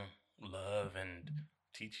learn, love, and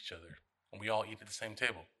teach each other. And we all eat at the same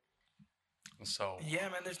table. And so Yeah,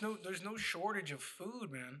 man. There's no shortage of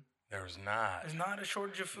food, man. there's not. There's not a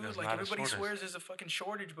shortage of food. There's Like not a everybody shortage. swears there's a fucking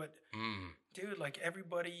shortage, but Mm, dude, like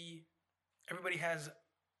everybody has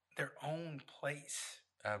their own place,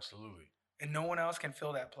 absolutely. and no one else can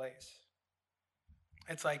fill that place.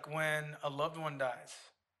 It's like when a loved one dies.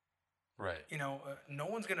 Right. No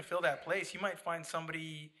one's gonna fill that place. You might find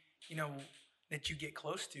somebody, that you get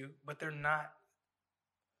close to, but they're not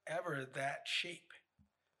ever that shape.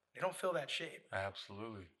 They don't fill that shape,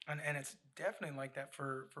 Absolutely. and it's definitely like that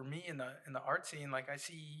for me in the art scene. Like I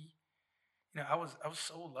see, I was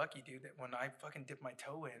so lucky, dude, that when I fucking dipped my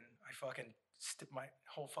toe in, I fucking dipped my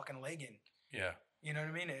whole fucking leg in. Yeah. You know what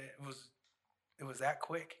I mean? It was that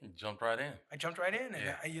quick. You jumped right in. I jumped right in, and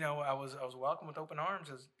Yeah. I was welcomed with open arms.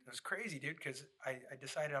 It was crazy, dude, because I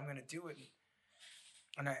decided I'm gonna do it,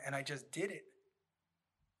 and I just did it,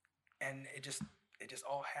 and it just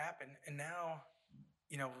all happened, and now,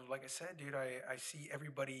 like I said, dude, I see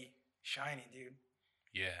everybody shining, dude.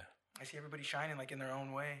 Yeah. I see everybody shining like in their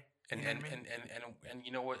own way. And You know and, what I mean? and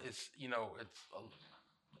you know what? It's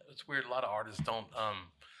weird. A lot of artists don't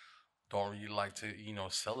really like to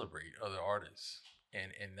celebrate other artists,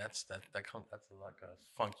 and that's like a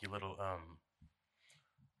funky little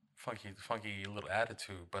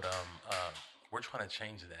attitude. But we're trying to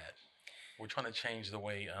change that. We're trying to change the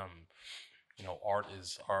way art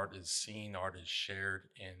is seen, art is shared,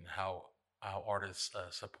 and how artists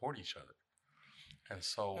support each other. And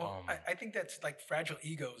so Well, I think that's like fragile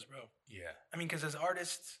egos, bro. yeah. I mean, because as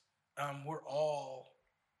artists, we're all,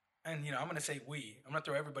 and I'm gonna say we. I'm gonna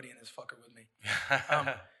throw everybody in this fucker with me.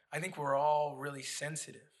 I think we're all really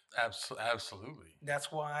sensitive. Absolutely.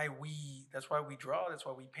 That's why we draw. That's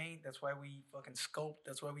why we paint. That's why we fucking sculpt.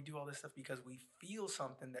 That's why we do all this stuff, because we feel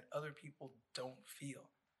something that other people don't feel,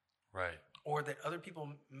 Right. or that other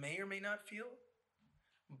people may or may not feel.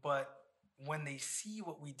 But when they see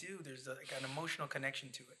what we do, there's like an emotional connection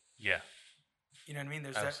to it. Yeah. You know what I mean?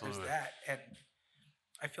 There's Absolutely. that, and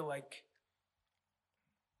I feel like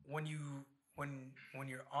when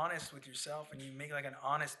you're honest with yourself and you make like an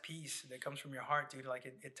honest piece that comes from your heart, dude, like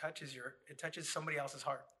it touches somebody else's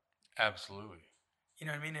heart. Absolutely. You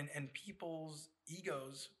know what I mean? And people's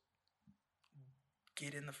egos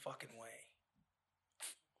get in the fucking way.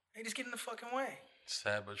 They just get in the fucking way.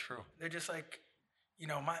 Sad but true. They're just like,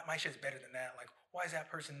 my shit's better than that. Like, why is that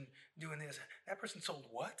person doing this? That person sold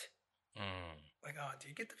what? Mm. Like, oh,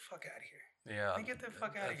 dude, get the fuck out of here. Yeah. Like, get the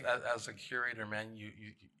fuck out of here. As a curator, man, you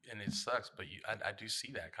and it sucks, but I do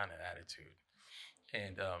see that kind of attitude,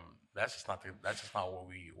 and that's just not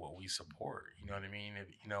what we support. You know what I mean? If,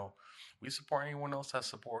 we support anyone else that's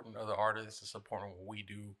supporting other artists and supporting what we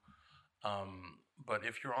do. But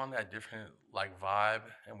if you're on that different like vibe,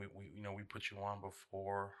 and we put you on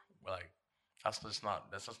before, like that's just not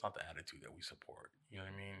the attitude that we support. You know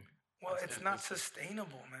what I mean? Well, it's not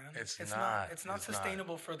sustainable, man. It's It's not. not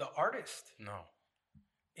sustainable for the artist. No.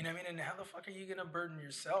 You know what I mean? And how the fuck are you gonna burden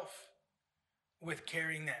yourself with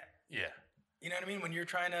carrying that? Yeah. You know what I mean? When you're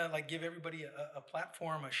trying to like give everybody a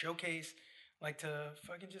platform, a showcase, like to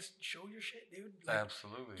fucking just show your shit, dude. Like,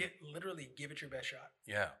 Absolutely. literally give it your best shot.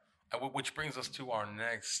 Yeah. Which brings us to our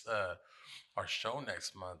next our show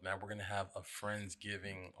next month, man. We're gonna have a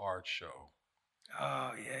Friendsgiving art show.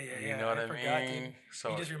 Oh yeah. You know what I forgot, mean? dude.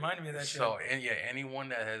 So You just reminded me of that shit. so and yeah, anyone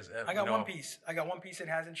that has I got one piece. I got one piece that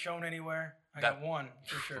hasn't shown anywhere. I got one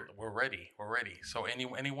for sure. We're ready. We're ready. So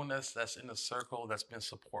anyone that's in the circle that's been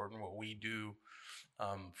supporting what we do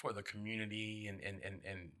for the community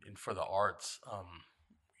and for the arts,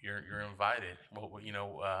 you're invited. Well,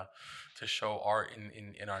 to show art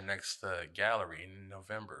in our next gallery in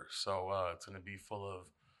November. So it's going to be full of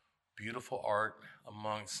beautiful art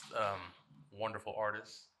amongst wonderful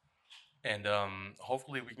artists, and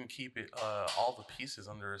hopefully we can keep it all the pieces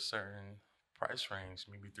under a certain price range,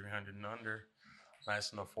 maybe 300 and under.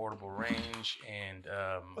 Nice and affordable range, and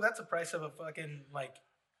Well, that's the price of a fucking like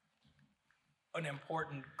an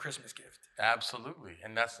important Christmas gift. absolutely,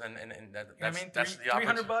 and that's and that, You know what I that's mean? that's the $300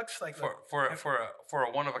 opportunity bucks, like for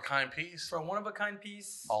a one of a kind piece for a one of a kind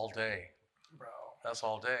piece, all day. bro. That's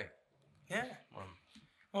all day. Yeah. Um,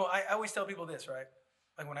 Well, I always tell people this, right?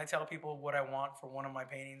 Like when I tell people what I want for one of my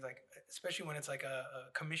paintings, like especially when it's like a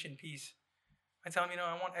commission piece, I tell them,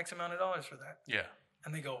 I want X amount of dollars for that, yeah,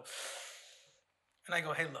 and they go, and I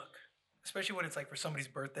go, hey, look, especially when it's like for somebody's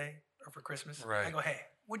birthday or for Christmas, Right. I go, hey,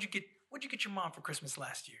 what'd you get your mom for Christmas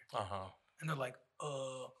last year? And they're like,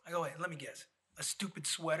 I go, wait, let me guess, a stupid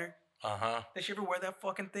sweater. Does she ever wear that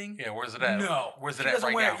fucking thing? Yeah, where's it at? No. Where's it She at doesn't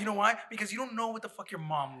right wear now? it. You know why? Because you don't know what the fuck your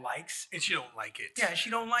mom likes. And she don't like it. Yeah, she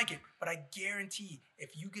don't like it. But I guarantee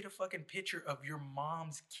if you get a fucking picture of your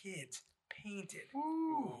mom's kids painted,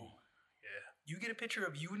 Ooh. Yeah. you get a picture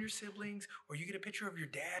of you and your siblings, or you get a picture of your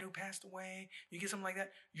dad who passed away, you get something like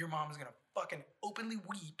that, your mom is gonna fucking openly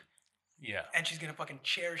weep, Yeah, and she's gonna fucking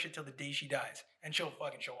cherish it till the day she dies. And she'll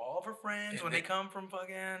fucking show all of her friends And when they- they come from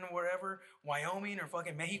fucking wherever, Wyoming or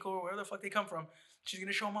fucking Mexico or wherever the fuck they come from. She's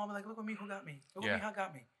gonna show them all, like, look at me, who got me? Look at Yeah. me, how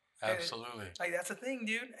got me? absolutely. Like that's a thing,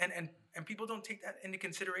 dude. And people don't take that into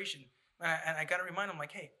consideration. And I gotta remind them,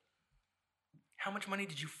 like, hey, how much money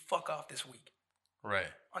did you fuck off this week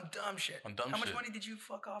Right. on dumb shit? On dumb how much shit. money did you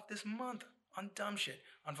fuck off this month on dumb shit?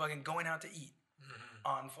 On fucking going out to eat.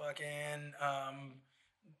 On fucking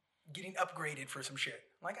getting upgraded for some shit.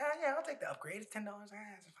 Like, yeah, I'll take the upgrade. It's $10. It's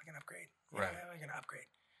a fucking upgrade. Yeah, Right. we're gonna upgrade.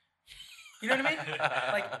 You know what I mean?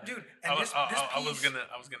 Like, dude. And this I piece. was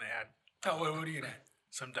gonna add Oh, what are you gonna?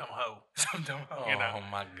 some dumb hoe. Some dumb. Oh You know.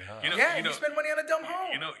 my god. You know- Yeah, you spend money on a dumb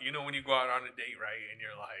home. You know when you go out on a date, right? And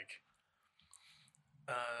you're like,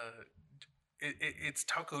 it's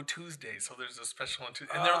Taco Tuesday, so there's a special on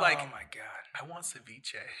Tuesday, and they're like, oh my god. I want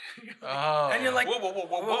ceviche. Oh. And you're like, whoa, whoa, whoa,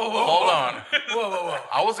 whoa, whoa, whoa, whoa, Hold on. whoa.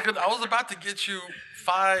 I was about to get you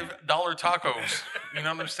 $5 tacos. You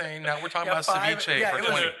know what I'm saying? Now we're talking Yeah, about five- ceviche yeah, for it was-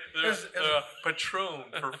 20. There's it was- Patron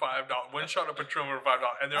for $5. One shot of Patron for $5,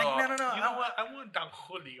 and they're Like, all, no, you know what? I want Don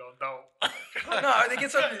Julio, though. No, they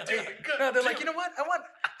get something. No, they're like, you know what?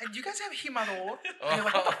 Do you guys have Himador? And you're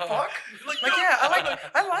like, what the fuck? Like, yeah, I like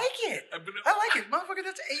it. I like it, motherfucker.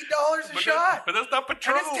 That's $8 a shot. But that's not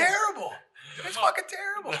Patron. And it's terrible. It's fucking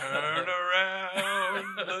terrible. Turn around,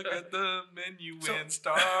 look at the menu So- and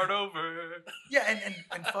start over. Yeah,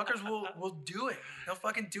 and fuckers will do it. They'll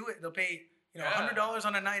fucking do it. They'll pay $100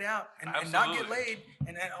 on a night out and not get Absolutely. laid.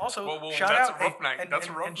 And then also Well, shout that's out a rough night. and, That's a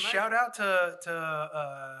and, rough and night. shout out to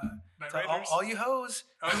Night all, Raiders? all you hoes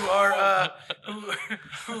who Oh. are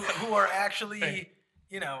who are actually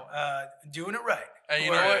doing it right. Hey,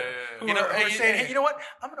 you Who know are- what? Who You know, are hey, saying, hey. hey, you know what?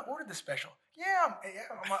 I'm gonna order the special.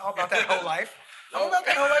 I'm all about that whole life. I'm about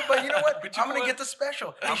that whole life, but you know what? But you I'm know gonna what? get the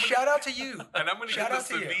special. Hey, I'm shout out to you. And I'm going to Shout get out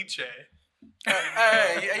the to you. ceviche.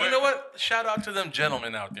 Hey, you know what? Shout out to them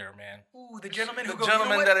gentlemen out there, man. Ooh, the gentlemen who The go,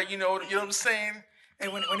 gentlemen you know that what? are, you know what I'm saying?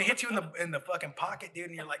 And when it hits you in the fucking pocket, dude,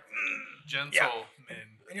 and you're like, Gentlemen.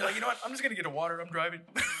 and you're like, you know what? I'm just gonna get a water. I'm driving.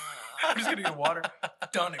 I'm just gonna get a water.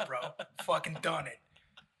 Done it, bro. Fucking done it.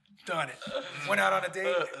 Done it. Went out on a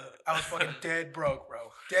date. I was fucking dead broke,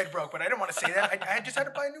 bro. Dead broke. But I didn't want to say that. I just had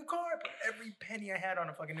to buy a new car. I put every penny I had on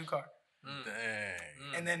a fucking new car.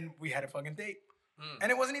 Dang. And then we had a fucking date.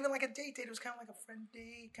 And it wasn't even like a date. It was kind of like a friend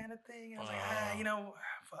date kind of thing. I was like,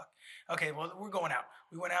 fuck. Okay, well, we're going out.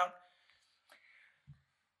 We went out.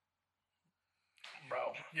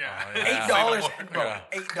 Bro. Yeah. Oh, yeah. $8, bro. Yeah.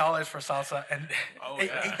 $8 for salsa and Oh,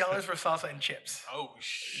 $8 for salsa and chips. Oh,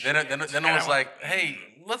 shit. Then it was like, hey,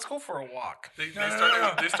 let's go for a walk. They No.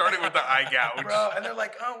 started with the eye gouge. Bro, and they're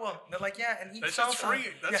like, oh, well, they're like, yeah, and eat That's salsa. just free.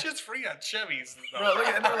 That's Yeah. just free at Chevy's. though. Bro, look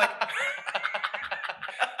at and they're like,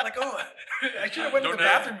 oh, I should have went to the Don't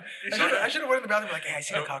bathroom. don't- I should have went to the bathroom like, hey, I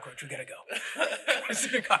seen a cockroach, we gotta go. I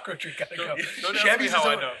seen a cockroach, we gotta go. don't ask me how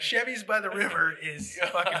I know. Chevy's by the river is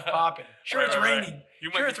fucking popping. Sure, it's Right. raining. You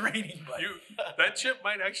Sure, might- it's raining, but That chip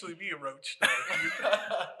might actually be a roach. though.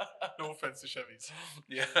 No offense to Chevy's.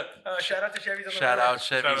 Yeah. shout out to Chevy's on the Shout river. out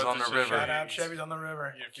Chevy's Shout out on to the Chevy. river. Shout out Chevy's on the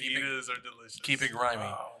river. Your Keep it- fajitas are delicious. Keep it grimy.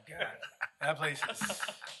 Oh, God. That place is,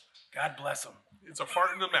 God bless them. It's a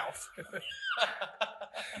fart in the mouth.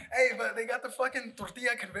 Hey, but they got the fucking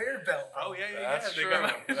tortilla conveyor belt. Oh yeah, That's They true.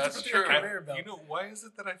 got That's Tortilla true. conveyor belt. You know why is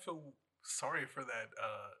it that I feel sorry for that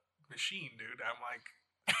machine, dude? I'm like,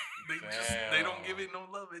 they don't give it no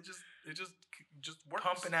love. It just works.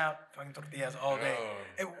 Pumping out fucking tortillas all day.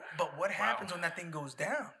 Oh. But what happens when that thing goes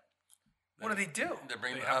down? What do they do? They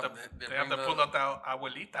bring They the, have to, they they have bring to the pull out the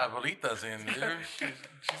abuelita. abuelitas in, dude.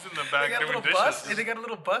 She's in the They back got a doing little dishes. bus. They got a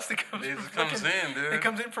little bus that comes. It from just comes fucking- in, dude. It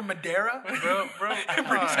comes in from Madeira. Bro, It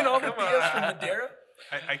brings in all the come on. tias from Madeira.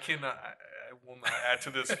 I cannot. I will not add to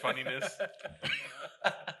this funniness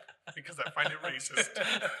because I find it racist,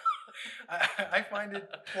 I find it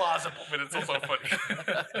plausible. but it's also funny.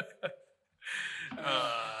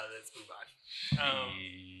 Let's move on.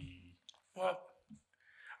 Well,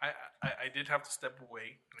 I did have to step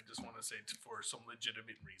away. I just want to say for some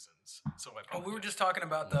legitimate reasons. So I. we were just talking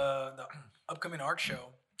about the upcoming art show.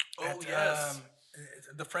 Oh, at, yes.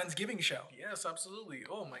 The Friendsgiving show. Yes, absolutely.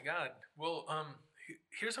 Oh my God. Well,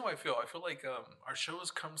 here's how I feel. I feel like our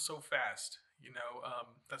shows come so fast. You know,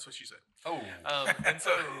 that's what she said. Oh. And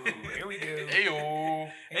so Here we go. Heyo.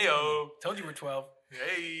 Heyo. Told you we're 12.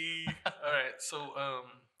 Hey. All right. So,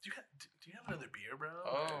 do you have another beer, bro?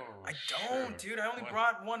 Oh. I don't, dude. I only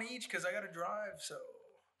brought one each because I got to drive. So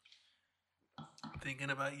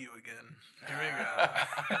Thinking about you again. Here we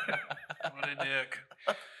go. What a dick.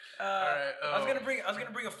 All right. I was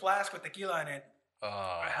gonna bring a flask with tequila in it.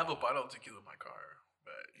 I have a bottle of tequila in my car,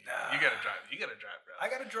 but you gotta drive. You gotta drive, bro. I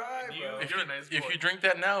gotta drive, bro. You're a nice boy. If you drink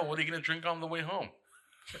that now, what are you gonna drink on the way home?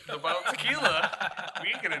 The bottle of tequila, we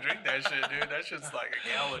ain't gonna drink that shit, dude. That shit's like a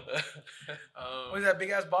gallon. What is that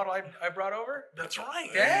big ass bottle I brought over? That's right.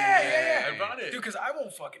 Yeah. I brought it. Dude, because I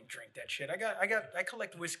won't fucking drink that shit. I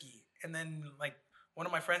collect whiskey, and then like one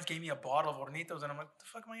of my friends gave me a bottle of Hornitos, and I'm like, what the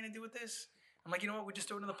fuck am I gonna do with this? I'm like, you know what? We just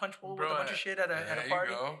throw it in the punch bowl Bro, with a bunch of shit at there a you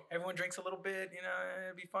party. go. Everyone drinks a little bit, you know,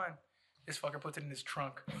 it'd be fine. This fucker puts it in his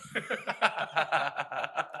trunk.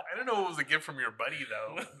 I didn't know it was a gift from your buddy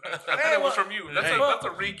though. I thought Hey, it was well- from you. That's Hey. that's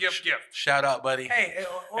a re-gift gift. Shout out, buddy. Hey,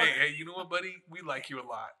 Hey, you know what, buddy? We like you a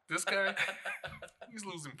lot. This guy, he's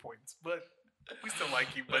losing points, but we still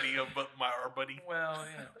like you, buddy. Our buddy, well,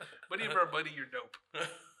 you know. buddy of our buddy, you're dope.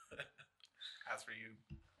 As for you,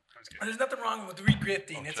 I'm just kidding. There's nothing wrong with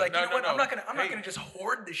regifting. It's like, No, you know no, what? I'm no. not gonna Hey. just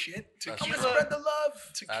hoard the shit. I'm Tequila- gonna spread the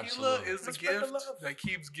love. Tequila Absolutely. is the Let's spread the gift love. that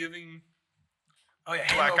keeps giving. Oh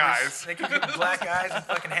yeah, Black hangovers. eyes. They can give you black eyes and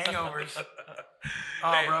fucking hangovers.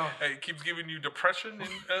 Oh, hey, bro. Hey, it keeps giving you depression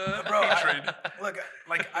and Bro, hatred. Look,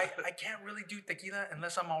 like I can't really do tequila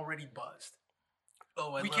unless I'm already buzzed.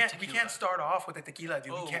 Oh, We can't start off with a tequila,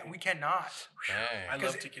 dude. Oh. We cannot. Dang. I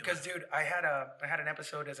love tequila. Because, dude, I had an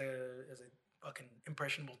episode as a fucking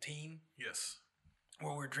impressionable teen Yes.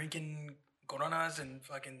 where we're drinking Coronas and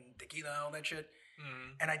fucking tequila, all that shit,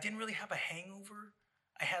 Mm. and I didn't really have a hangover.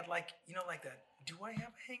 I had like that. Do I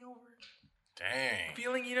have a hangover Dang.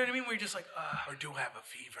 feeling? You know what I mean? Where you're just like, Or do I have a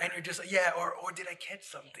fever? and you're just like, yeah, or did I catch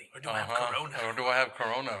something? Or do I have Corona? Or do I have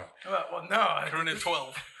Corona? Well, no. Corona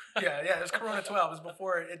 12. Yeah, it was Corona 12. It was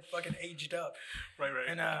before it fucking aged up. Right.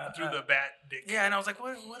 And, Through the bat dick. Yeah, and I was like,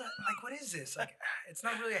 what is this? Like, it's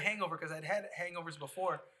not really a hangover because I'd had hangovers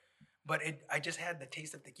before, but I just had the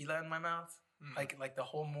taste of tequila in my mouth, like the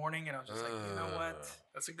whole morning, and I was just like, you know what?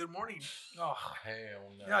 That's a good morning. Oh,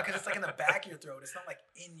 Hell no. no, because it's like in the back of your throat. It's not like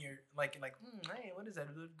in your hey, what is that?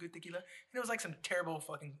 Good tequila? And it was like some terrible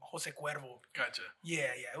fucking Jose Cuervo. Gotcha.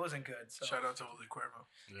 Yeah, it wasn't good. So Shout out to Jose Cuervo.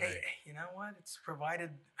 hey, you know what? It's provided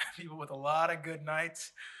people with a lot of good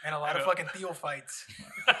nights and a lot of know. fucking Theo fights.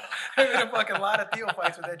 I mean, a fucking lot of Theo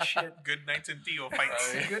fights with that shit. Good nights and Theo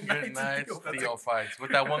fights. Right. Good Good nights, nights, Theo fights. Theo fights.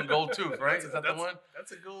 With that one gold tooth, right? Is that the That's- one?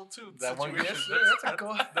 That's a goal too. That one- situation. Yes, sir, that's a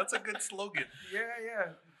goal. That's a good slogan.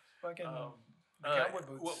 Yeah. Fucking the cowboy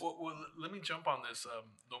boots. Well, let me jump on this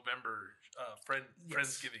November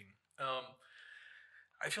Yes. Friendsgiving.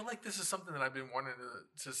 I feel like this is something that I've been wanting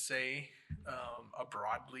to say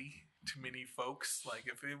broadly to many folks. Like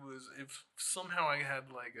if somehow I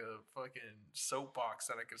had like a fucking soapbox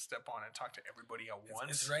that I could step on and talk to everybody at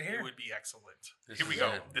once, it's right here. It would be excellent. This Here we is go.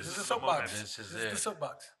 it. This This is is the a soapbox. moment. This is This is the it.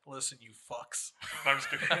 soapbox. Listen, you fucks. No, I'm just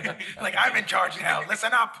kidding. Like, I'm in charge now.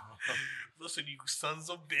 Listen up. Listen, you sons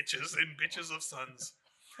of bitches and bitches of sons.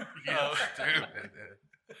 Yeah,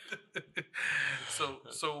 dude. So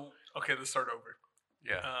okay, let's start over.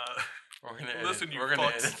 Yeah. We're gonna edit, listen, you we're gonna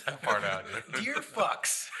fucks. edit that part out. Dude. Dear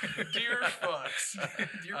fucks. Dear fucks.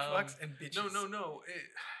 Dear fucks and bitches. No.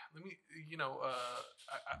 Let me.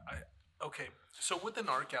 Okay. So with an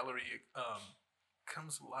art gallery,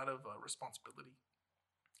 comes a lot of responsibility,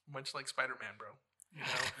 much like Spider-Man, bro. You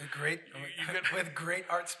know. With great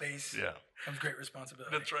art space Yeah. comes great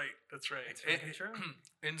responsibility. That's right. It's fucking true.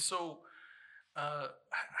 And so, I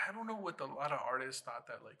don't know what a lot of artists thought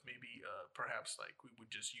that like maybe perhaps like we would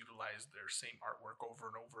just utilize their same artwork over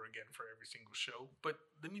and over again for every single show. But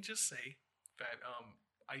let me just say that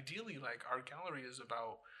ideally, like our gallery is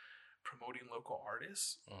about promoting local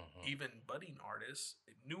artists, even budding artists,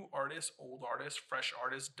 new artists, old artists, fresh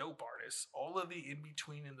artists, dope artists, all of the in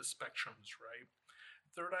between in the spectrums, right?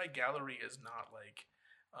 Third Eye Gallery is not like,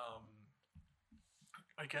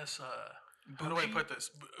 I guess, how do I Bougie? put this?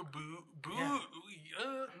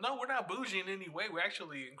 No, we're not bougie in any way. We're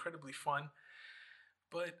actually incredibly fun.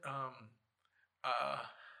 But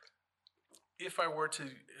if I were to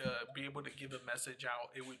be able to give a message out,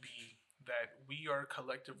 it would be that we are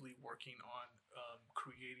collectively working on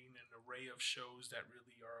creating an array of shows that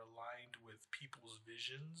really are aligned with people's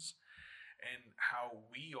visions and how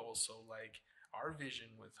we also like our vision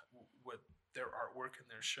with what their artwork and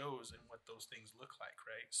their shows and what those things look like,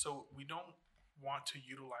 right? So we don't want to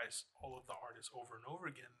utilize all of the artists over and over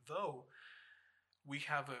again, though we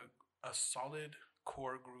have a solid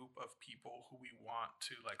core group of people who we want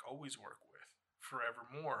to like always work with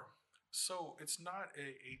forevermore. So it's not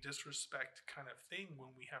a disrespect kind of thing when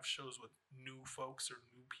we have shows with new folks or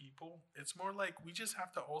new people. It's more like we just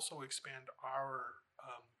have to also expand our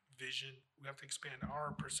vision. We have to expand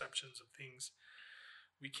our perceptions of things.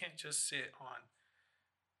 We can't just sit on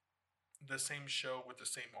the same show with the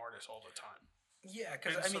same artist all the time. Yeah,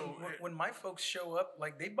 because And I mean, so when my folks show up,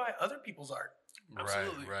 like they buy other people's art.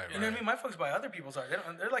 Absolutely. Right. You know what I mean? My folks buy other people's art.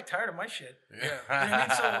 They're like tired of my shit. Yeah. You know what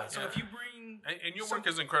I mean? So if you bring And your work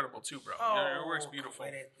is incredible too, bro. Your work's beautiful.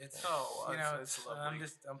 It's It's lovely.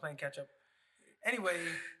 I'm playing catch up. Anyway,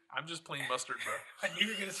 I'm just plain mustard, bro. I knew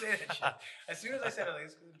you were gonna say that shit. As soon as I said it, I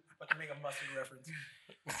was about to make a mustard reference.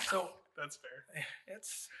 So That's fair.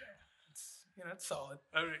 it's it's solid.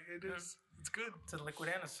 I mean, it is. It's good. It's a liquid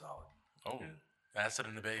and a solid. Oh, acid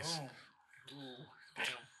in the base. Boom. Ooh, damn.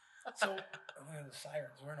 So look at the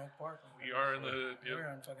sirens. We're in Oak Park. We are in the. We're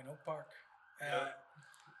Yep. in fucking Oak Park. Yeah.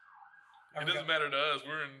 It doesn't matter to us.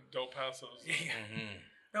 We're in Del Paso. So. Yeah. Mm-hmm.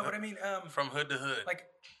 No, but I mean, From hood to hood. like,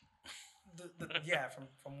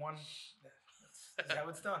 from one. That's how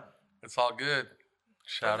it's done. It's all good.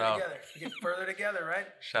 Shout Further out. together. We get further together, right?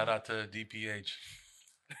 Shout out to DPH.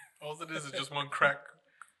 All it is just one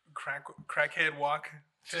crackhead walk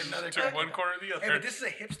To another to crackhead. one corner to the other. Hey, but this is a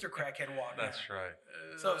hipster crackhead walk. That's now. right.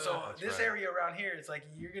 So That's this right. area around here, it's like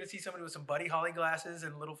you're gonna see somebody with some Buddy Holly glasses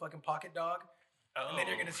and a little fucking pocket dog, and then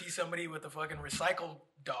you're gonna see somebody with a fucking recycle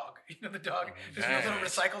dog. You know the dog, just a little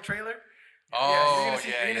Nice. recycle trailer. Oh,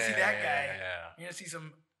 you're gonna see that guy. Yeah. You're gonna see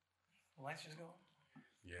some lights just go.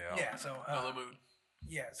 Yeah. Yeah. So Mellow mood.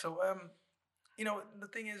 yeah. So the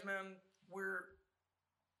thing is, man, we're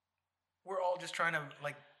all just trying to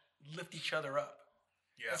like lift each other up.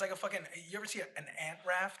 Yeah. It's like a fucking. You ever see an ant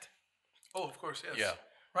raft? Oh, of course, yes. Yeah.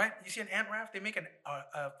 Right? You see an ant raft? They make a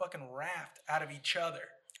fucking raft out of each other.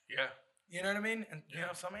 Yeah. You know what I mean? And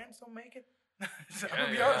Yeah. some ants don't make it. So, I'm Yeah,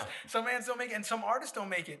 gonna be yeah. honest. Some ants don't make it, and some artists don't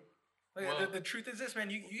make it. Like, Well- the truth is this, man.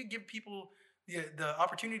 You give people the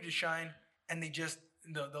opportunity to shine, and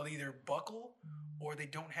they'll either buckle or they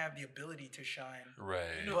don't have the ability to shine.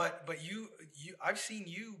 Right. But you I've seen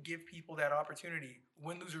you give people that opportunity,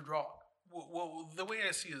 win, lose, or draw. Well, the way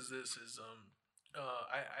I see is this is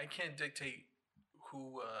I can't dictate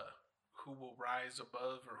who will rise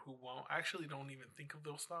above or who won't. I actually don't even think of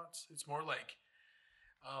those thoughts. It's more like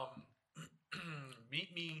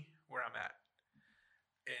meet me where I'm at,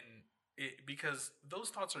 and because those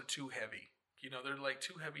thoughts are too heavy. They're like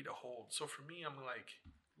too heavy to hold. So for me, I'm like,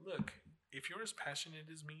 look, if you're as passionate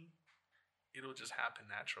as me, it'll just happen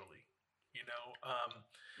naturally.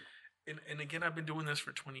 And again, I've been doing this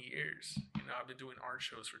for 20 years. I've been doing art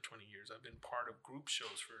shows for 20 years. I've been part of group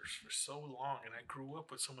shows for so long, and I grew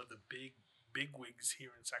up with some of the big wigs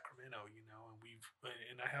here in Sacramento.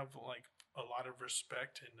 And I have like a lot of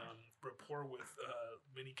respect and rapport with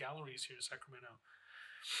many galleries here in Sacramento.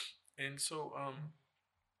 And so,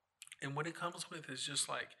 and what it comes with is just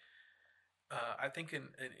like, I think an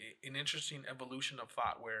interesting evolution of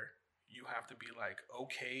thought where you have to be like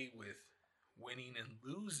okay with winning and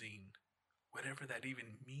losing, whatever that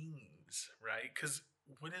even means, right? Because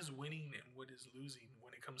what is winning and what is losing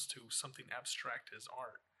when it comes to something abstract as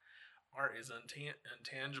art? Art is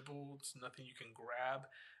intangible. It's nothing you can grab,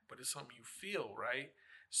 but it's something you feel, right?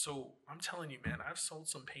 So I'm telling you, man, I've sold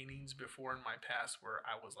some paintings before in my past where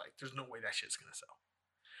I was like, there's no way that shit's going to sell.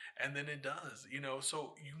 And then it does,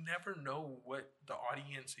 so you never know what the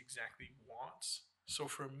audience exactly wants. So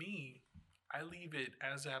for me, I leave it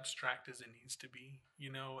as abstract as it needs to be,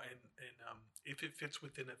 and if it fits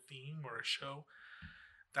within a theme or a show,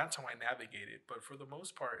 that's how I navigate it. But for the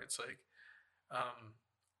most part, it's like,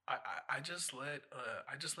 I just let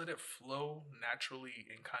it flow naturally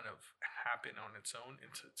and kind of happen on its own,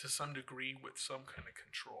 and to some degree with some kind of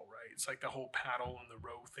control, right? It's like the whole paddle in the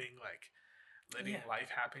row thing, like letting life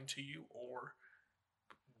happen to you or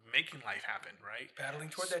making life happen, right? Battling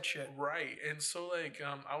toward that shit. Right. And so like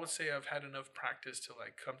I would say I've had enough practice to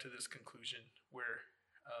like come to this conclusion where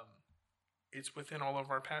it's within all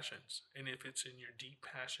of our passions. And if it's in your deep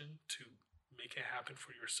passion to make it happen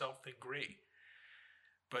for yourself, then great.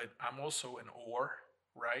 But I'm also an or,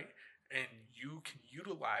 right? And you can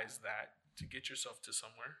utilize that to get yourself to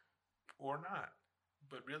somewhere or not.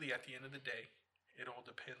 But really at the end of the day, it all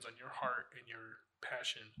depends on your heart and your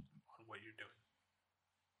passion on what you're doing.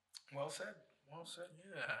 Well said. Well said.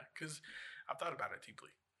 Yeah, because I've thought about it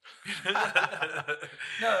deeply.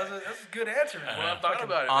 No, that's a good answer. Man. Well, I've thought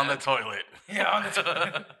about it, on man. the toilet. Yeah, on the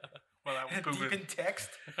toilet. Well, I was Deep pooping. in text.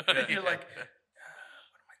 You're like,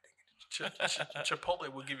 what am I thinking?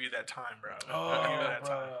 Chipotle will give you that time, bro. Oh, It'll give you that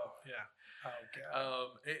bro. time. Yeah. Oh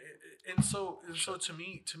god. And so to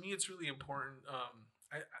me, it's really important.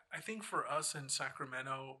 I think for us in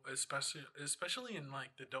Sacramento, especially in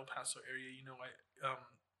like the Del Paso area, you know,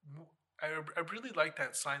 I really like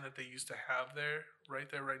that sign that they used to have there, right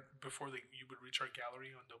before you would reach our gallery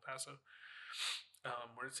on Del Paso,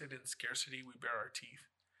 where it said, "In scarcity we bear our teeth."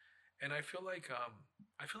 And I feel like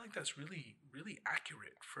that's really, really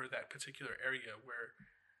accurate for that particular area where,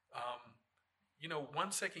 you know,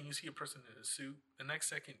 1 second you see a person in a suit, the next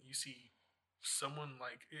second you see someone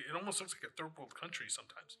like it almost looks like a third world country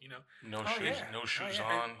sometimes, you know. No Oh, shoes, yeah. no shoes Oh,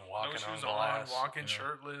 yeah. on, walking No shoes on glass, walking you know.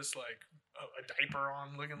 shirtless, like a diaper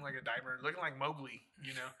on, looking like a diaper, looking like Mowgli,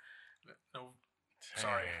 you know. No,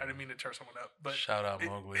 sorry, I didn't mean to tear someone up, but Shout out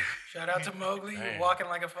Mowgli. Shout out to Mowgli. Dang. You're walking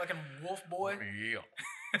like a fucking wolf boy. Yeah.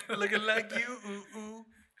 looking like you. Ooh, ooh.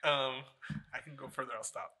 I can go further. I'll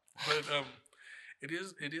stop. But it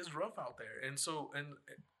is rough out there, and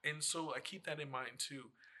so I keep that in mind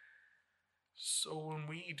too. So when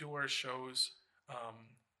we do our shows,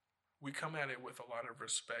 we come at it with a lot of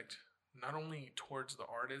respect, not only towards the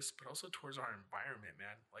artist, but also towards our environment,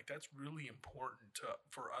 man. Like that's really important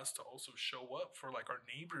for us to also show up for like our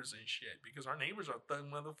neighbors and shit, because our neighbors are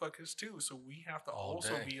thug motherfuckers too. So we have to All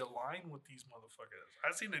also day. be aligned with these motherfuckers.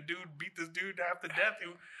 I seen a dude beat this dude half to death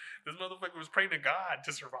who this motherfucker was praying to God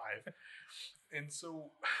to survive. And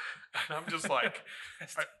so and I'm just like,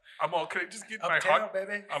 I'm all, can I just get my Uptown, hot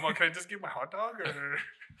baby. can I just get my hot dog? Or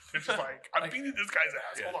it's just like, I'm beating this guy's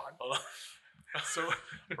ass. Yeah. Hold on. So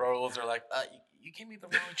Bros are like, you gave me the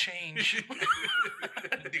wrong change. he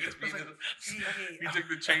took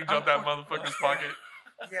the change out that motherfucker's pocket.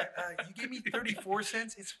 Yeah, you gave me 34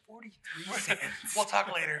 cents. It's 43 cents. We'll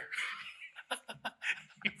talk later.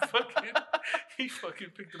 He fucking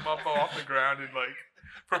picked him up off the ground and like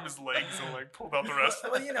from his legs and like pulled out the rest.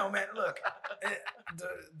 Well, you know, man, look,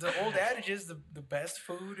 the old adage is the best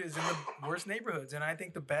food is in the worst neighborhoods, and I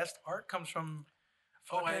think the best art comes from.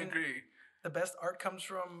 Oh, I fucking- agree. The best art comes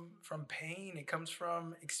from pain. It comes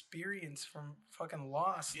from experience, from fucking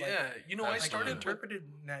loss. Yeah, you know, I Like, started interpreted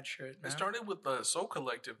that shit. I Man. started with the Soul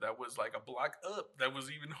Collective that was like a block up that was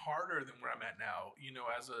even harder than where I'm at now, you know,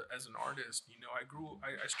 as an artist. You know,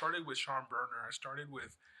 I started with Sean Berner, I started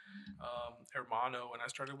with Hermano, and I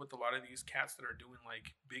started with a lot of these cats that are doing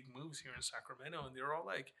like big moves here in Sacramento, and they're all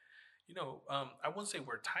like, you know, I wouldn't say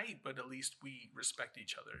we're tight, but at least we respect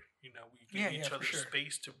each other. You know, we give each for other sure.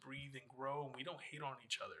 space to breathe and grow, and we don't hate on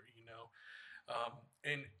each other, you know.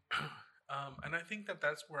 And I think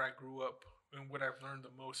that's where I grew up, and what I've learned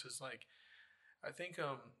the most is like, I think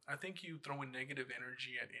you throwing negative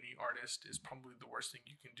energy at any artist is probably the worst thing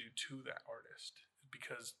you can do to that artist,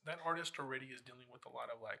 because that artist already is dealing with a lot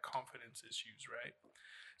of like confidence issues, right?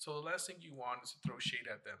 So the last thing you want is to throw shade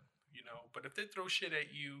at them, you know. But if they throw shit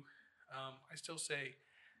at you, I still say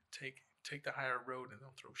take the higher road and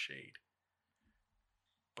don't throw shade.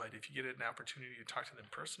 But if you get an opportunity to talk to them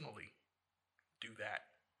personally, do that,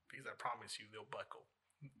 because I promise you they'll buckle.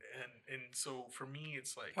 And so for me,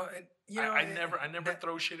 it's like, Well, and, you know, I never that-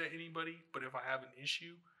 throw shit at anybody. But if I have an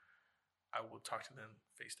issue, I will talk to them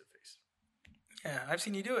face to face. Yeah, I've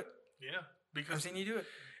seen you do it. Yeah, I've because seen you do it.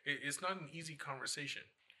 it's not an easy conversation.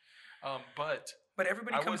 But But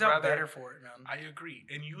everybody I comes would out rather- better for it, man. I agree.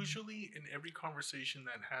 And usually in every conversation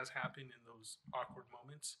that has happened in those awkward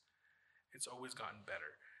moments, it's always gotten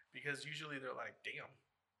better. Because usually they're like, damn,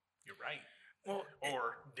 you're right. Well,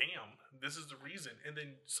 Or, damn, this is the reason. And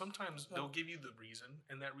then sometimes they'll give you the reason,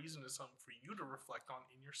 and that reason is something for you to reflect on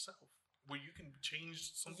in yourself, where you can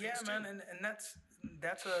change some things yeah, too. man, and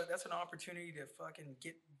that's an opportunity to fucking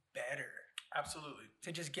get better. Absolutely.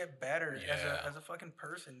 To just get better Yeah. as a fucking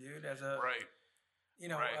person, dude. As a Right. you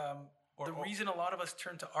know, Right. the reason a lot of us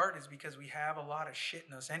turn to art is because we have a lot of shit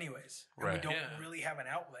in us anyways. And we Right. don't Yeah. really have an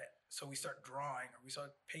outlet. So we start drawing or we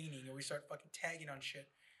start painting or we start fucking tagging on shit.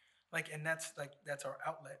 And that's our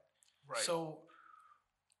outlet. Right. So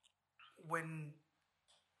when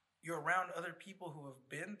you're around other people who have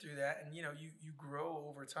been through that, and you know, you grow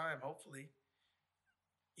over time, hopefully.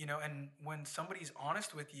 You know, and when somebody's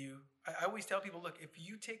honest with you, I always tell people, look, if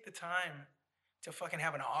you take the time to fucking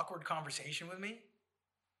have an awkward conversation with me,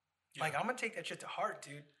 like I'm gonna take that shit to heart,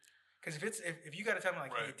 dude. Because if you gotta tell me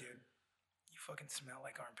like, hey, dude, you fucking smell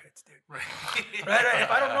like armpits, dude. Right. Right. If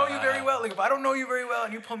I don't know you very well,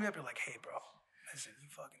 and you pull me up, you're like, hey, bro, listen, you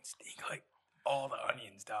fucking stink like all the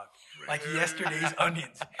onions, dog. Like yesterday's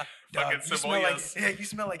onions. Dog, you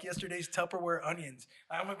smell like yesterday's Tupperware onions.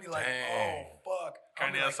 I'm gonna be like, oh fuck.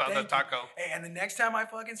 Carne asada taco. Hey, and the next time I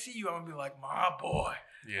fucking see you, I'm gonna be like, my boy,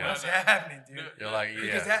 what's happening, dude? You're like,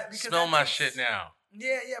 because smell my shit now.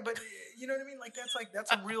 Yeah, but you know what I mean? Like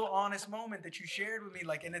that's a real honest moment that you shared with me.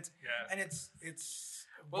 Like, and it's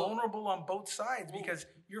vulnerable on both sides because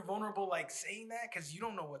you're vulnerable, like saying that because you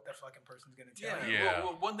don't know what the fucking person's gonna tell you. Yeah.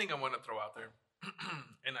 Well, one thing I want to throw out there,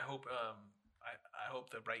 and I hope I hope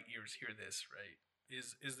the right ears hear this. Right?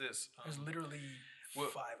 Is this? There's literally 5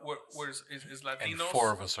 of us. Is Latinos? And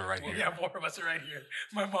 4 of us are right here. Yeah, 4 of us are right here.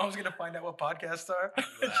 My mom's gonna find out what podcasts are.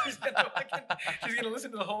 she's gonna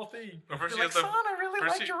listen to the whole thing. First, like, son, I really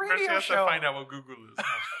liked your radio show. First, you have to find out what Google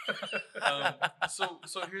is.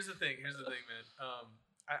 So here's the thing. Man.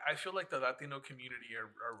 I feel like the Latino community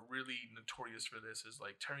are really notorious for this. Is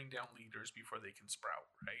like tearing down leaders before they can sprout,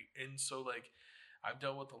 right? And so like I've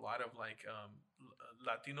dealt with a lot of like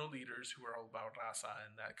Latino leaders who are all about raza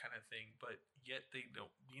and that kind of thing, but yet they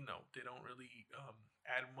don't really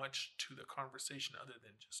add much to the conversation other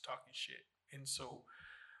than just talking shit. And so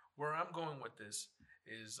where I'm going with this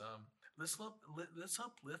is let's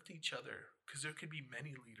uplift each other because there could be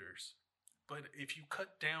many leaders. But if you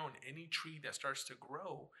cut down any tree that starts to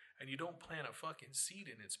grow and you don't plant a fucking seed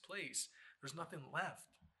in its place, there's nothing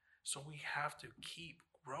left. So we have to keep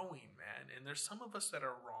growing, man. And there's some of us that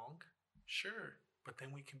are wrong, sure, but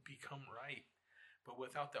then we can become right. But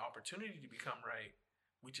without the opportunity to become right,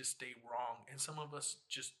 we just stay wrong. And some of us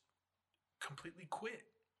just completely quit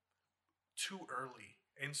too early.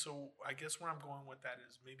 And so I guess where I'm going with that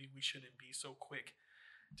is maybe we shouldn't be so quick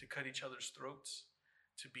to cut each other's throats,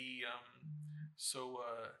 to be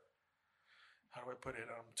how do I put it,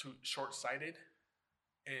 too short-sighted,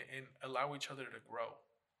 and allow each other to grow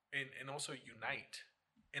and also unite.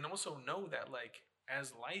 And also know that like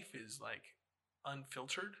as life is like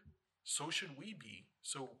unfiltered, so should we be.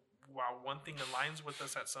 So while one thing aligns with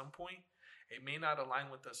us at some point, it may not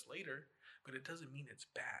align with us later, but it doesn't mean it's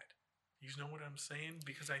bad. You know what I'm saying?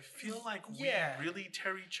 Because I feel like we really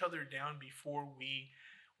tear each other down before we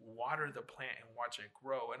water the plant and watch it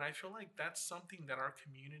grow. And I feel like that's something that our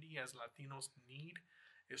community as Latinos need,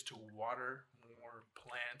 is to water more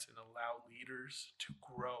plants and allow leaders to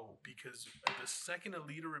grow. Because the second a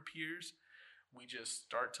leader appears, we just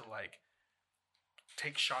start to like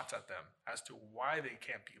take shots at them as to why they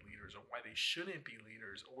can't be leaders or why they shouldn't be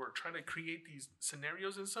leaders, or try to create these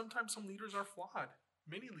scenarios. And sometimes some leaders are flawed.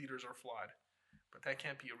 Many leaders are flawed, but that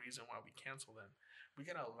can't be a reason why we cancel them. We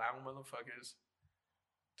gotta allow motherfuckers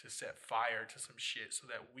to set fire to some shit so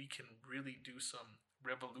that we can really do some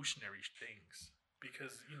revolutionary things.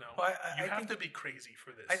 Because, you have to be crazy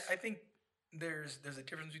for this. I think there's a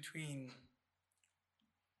difference between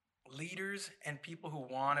leaders and people who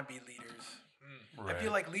want to be leaders. Right. I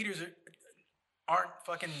feel like leaders aren't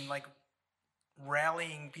fucking like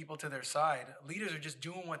rallying people to their side. Leaders are just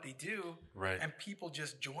doing what they do, right? And people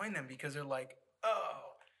just join them because they're like,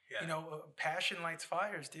 passion lights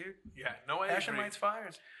fires, dude. Yeah, no, passion lights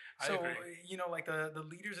fires. I agree. Like the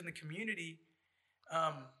leaders in the community,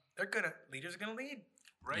 leaders are gonna lead,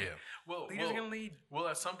 right? Yeah. Well, leaders are gonna lead. Well,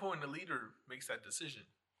 at some point, the leader makes that decision.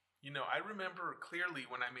 I remember clearly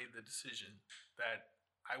when I made the decision that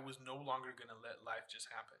I was no longer gonna let life just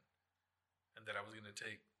happen, and that I was gonna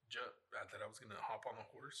that I was gonna hop on a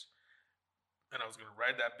horse, and I was gonna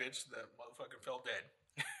ride that bitch that motherfucker fell dead.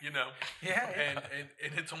 Yeah. And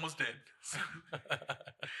it's almost dead.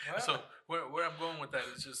 So where I'm going with that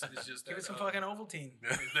is just give it some fucking Ovaltine.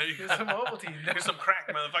 There you go. Some Ovaltine. Here's some crack,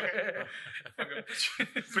 motherfucker.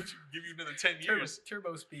 Give you another 10 years.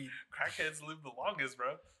 Turbo speed. Crackheads live the longest,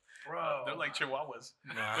 bro. They're like chihuahuas.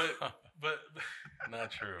 Nah. But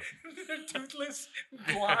not true. They're toothless,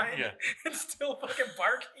 blind, and still fucking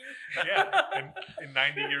barking. Yeah, and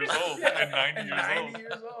 90 years old. And 90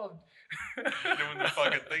 years old. Doing the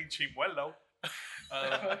fucking thing, chimuelo.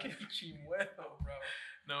 Fucking chimuelo, bro.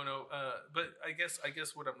 No. But I guess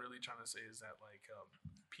what I'm really trying to say is that like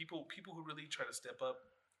people who really try to step up,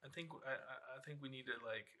 I think we need to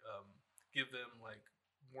like give them like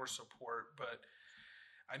more support. But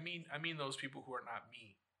I mean those people who are not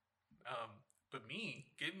me. But me,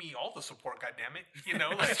 give me all the support, goddammit. You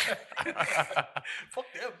know, like fuck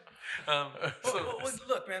them. Well,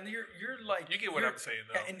 look, man, you're like you get what I'm saying,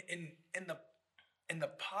 though. Yeah, in the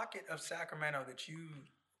pocket of Sacramento that you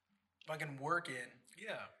fucking work in,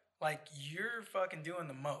 Yeah. like you're fucking doing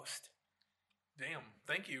the most. Damn.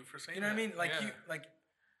 Thank you for saying that. You know what I mean? Like yeah.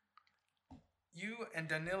 you and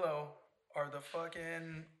Danilo are the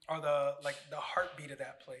heartbeat of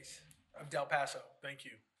that place, of Del Paso. Thank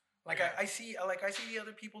you. Like Yeah. I see the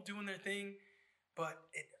other people doing their thing, but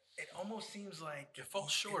it almost seems like It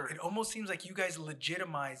falls short. It almost seems like you guys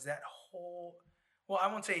legitimize that whole. Well, I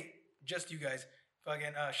won't say just you guys.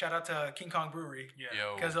 Fucking shout out to King Kong Brewery.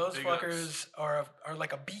 Yeah. Because those big fuckers are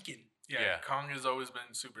like a beacon. Yeah. Kong has always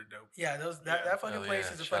been super dope. Yeah, that fucking Hell place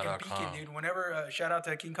yeah. is a Shout fucking out beacon, Kong. dude. Whenever shout out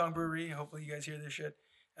to King Kong Brewery. Hopefully you guys hear this shit.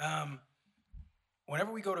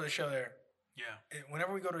 Whenever we go to the show there,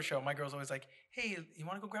 whenever we go to a show, my girl's always like, "Hey, you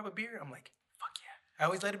want to go grab a beer?" I'm like, "Fuck yeah!" I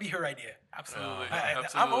always let it be her idea. Absolutely.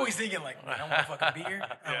 I'm always thinking like, I want a fucking beer.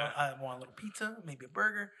 Yeah. I want a little pizza, maybe a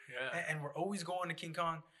burger. Yeah. And we're always going to King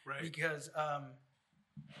Kong Right. because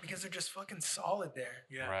they're just fucking solid there.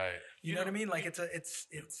 Yeah. Right. You know what I mean? Like it's a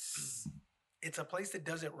place that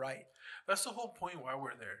does it right. That's the whole point why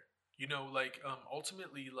we're there. You know, like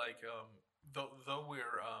ultimately, like though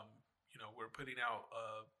we're we're putting out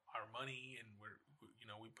our money and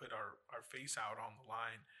we put our face out on the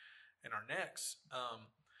line and our necks.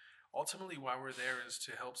 Ultimately, why we're there is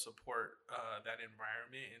to help support that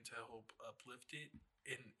environment and to help uplift it.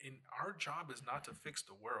 And our job is not to fix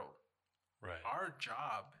the world. Right. Our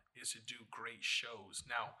job is to do great shows.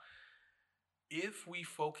 Now, if we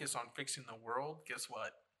focus on fixing the world, guess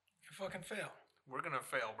what? You fucking fail. We're going to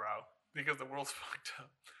fail, bro, because the world's fucked up.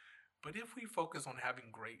 But if we focus on having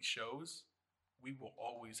great shows, we will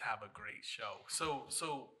always have a great show.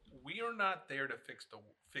 So we are not there to fix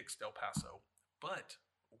Del Paso, but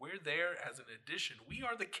we're there as an addition. We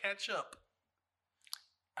are the catch-up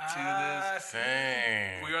to this.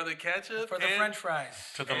 Dang. We are the catch-up For the French fries.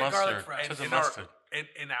 To the and mustard. garlic fries. To the and mustard.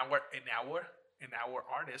 and our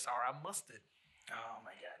artists are our mustard. Oh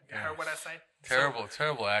my god. You heard what I say?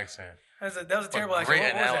 Terrible accent. That was a But terrible great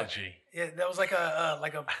accent. What was that? analogy. Yeah, that was like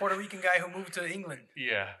a Puerto Rican guy who moved to England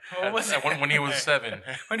Yeah. What was it? When he was 7.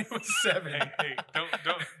 when he was 7. Hey,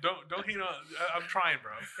 don't hate on. I'm trying,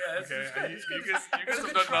 bro. Yeah, it's good. It's good. You guys It was a have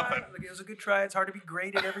good done try. nothing. Like, it was a good try. It's hard to be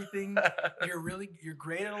great at everything. You're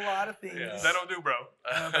great at a lot of things. Yeah. That don't do, bro.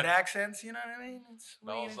 But accents, you know what I mean? It's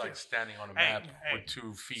what I are you was gonna like do? standing on a Hey, map hey. with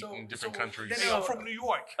 2 feet So- in different so countries. then Hey, I'm from New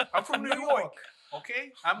York. I'm from New York.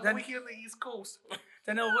 Okay, I'm Then- over here on the East Coast.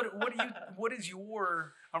 Daniel, what is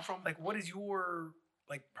your I'm from what is your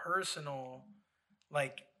personal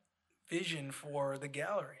vision for the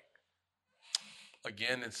gallery?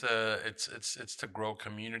 Again, it's to grow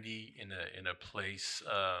community in a place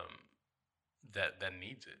that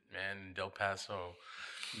needs it, man. Del Paso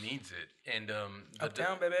needs it, and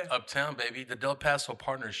Uptown, baby. Uptown, baby. The Del Paso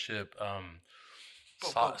partnership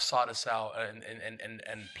sought us out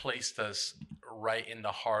and placed us right in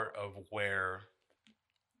the heart of where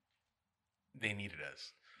they needed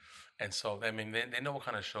us. And so, I mean, they know what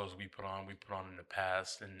kind of shows we put on in the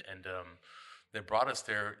past, and they brought us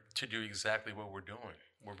there to do exactly what we're doing.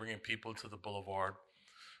 We're bringing people to the Boulevard.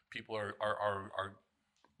 People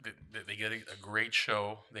they get a great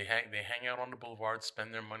show. They hang out on the Boulevard,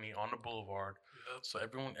 spend their money on the Boulevard. Yep. So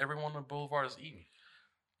everyone on the Boulevard is eating.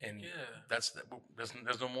 And Yeah. there's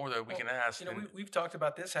no more that we can ask. You know, we've talked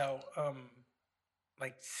about this, how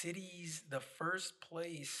cities, the first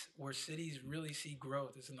place where cities really see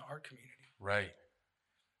growth is in the art community. Right.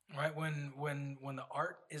 Right? When the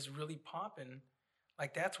art is really popping,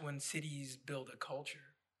 that's when cities build a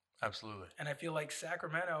culture. Absolutely. And I feel like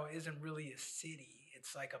Sacramento isn't really a city.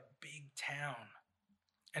 It's like a big town.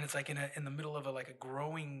 And it's like in the middle of a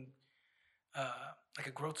growing a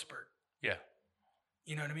growth spurt. Yeah.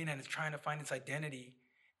 You know what I mean? And it's trying to find its identity.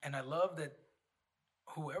 And I love that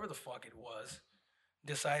whoever the fuck it was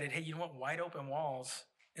decided, hey, you know what? Wide open walls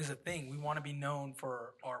is a thing. We want to be known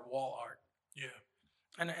for our wall art. Yeah.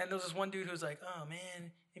 And there was this one dude who was like, oh,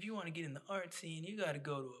 man, if you want to get in the art scene, you got to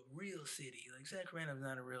go to a real city. Sacramento's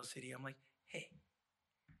not a real city. I'm like, hey,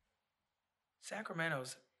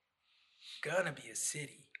 Sacramento's gonna be a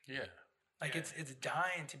city. Yeah. It's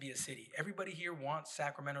dying to be a city. Everybody here wants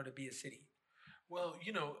Sacramento to be a city. Well,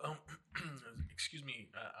 excuse me.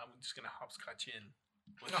 I'm just gonna hopscotch in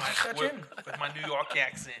with Hopscotch my New York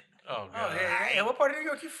accent. Oh Oh, god. yeah. What part of New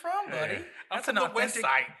York you from, buddy? Yeah. I'm from the West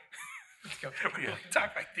Side. Yeah.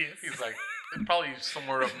 Talk like this. He's like probably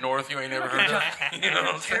somewhere up north you ain't never heard of. You know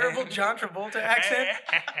what I'm saying? Terrible John Travolta accent.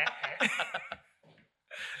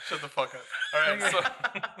 Shut the fuck up. All right, so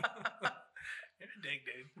you're a dig,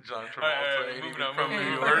 dude. John All right, Travolta, moving on, from moving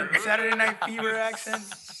New on. York. Saturday Night Fever accent.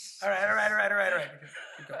 All right.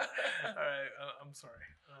 Keep going. All right, I'm sorry.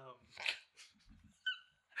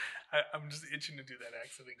 I'm just itching to do that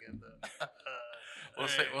accent again, though.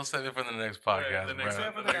 We'll save it for the next All right, podcast. the next bro.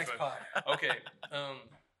 Save it for the next pod. Okay.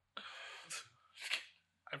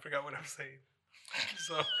 I forgot what I was saying.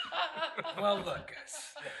 So, Well, look,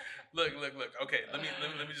 guys. look. Okay, let me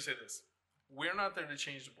just say this: we're not there to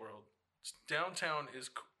change the world. Downtown is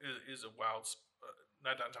a wild,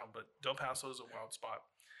 not downtown, but Del Paso is a wild spot.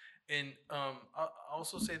 And I'll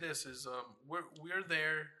also say this is we're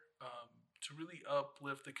there to really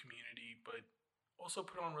uplift the community, but also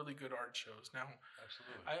put on really good art shows. Now,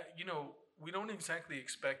 Absolutely. we don't exactly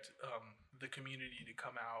expect the community to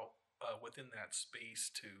come out within that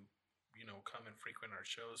space to, come and frequent our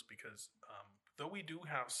shows because though we do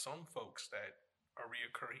have some folks that are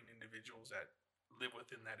reoccurring individuals that live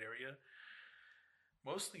within that area,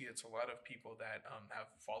 mostly it's a lot of people that have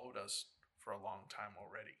followed us for a long time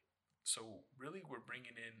already. So really, we're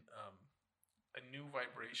bringing in a new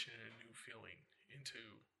vibration and a new feeling into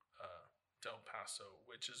Del Paso,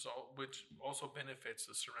 which also benefits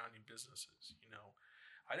the surrounding businesses.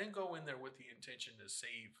 I didn't go in there with the intention to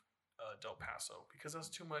save Del Paso because that's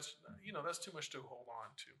too much. That's too much to hold on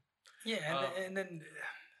to. Yeah, and then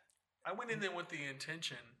I went in there with the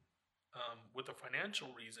intention, with a financial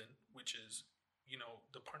reason, which is,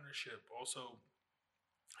 the partnership also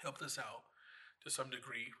helped us out to some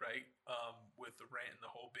degree, right? With the rent and the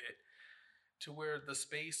whole bit, to where the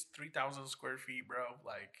space, 3,000 square feet, bro,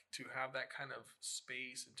 like to have that kind of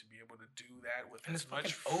space and to be able to do that with and as it's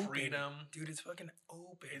much fucking freedom. open, dude. It's fucking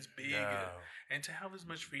open. It's big, and to have as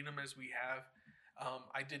much freedom as we have,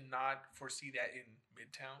 I did not foresee that in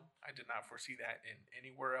Midtown. I did not foresee that in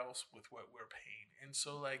anywhere else with what we're paying. And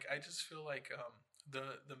so, like, I just feel like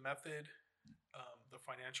the method, the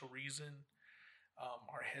financial reason,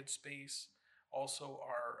 our headspace, also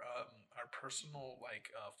our personal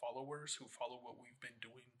followers who follow what we've been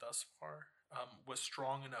doing thus far, was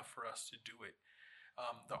strong enough for us to do it.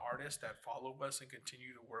 The artists that follow us and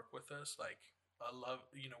continue to work with us,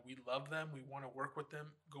 we love them. We want to work with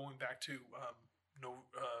them. Going back to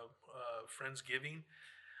Friendsgiving,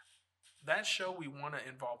 that show, we want to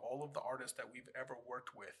involve all of the artists that we've ever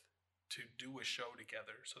worked with to do a show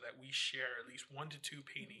together so that we share at least 1 to 2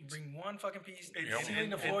 paintings. Bring one fucking piece. And- Ceiling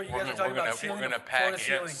to and- floor. and You guys are talking about ceiling We're gonna to pack floor to it.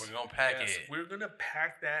 ceiling. We're gonna pack Yes, it. we're gonna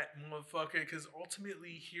pack that motherfucker because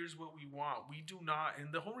ultimately, here's what we want. We do not,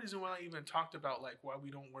 and the whole reason why I even talked about why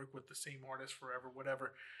we don't work with the same artist forever,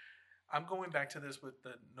 whatever. I'm going back to this with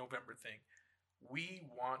the November thing. We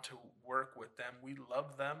want to work with them. We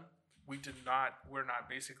love them. We're not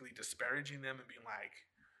basically disparaging them and being like,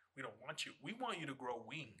 we don't want you. We want you to grow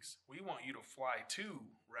wings. We want you to fly too,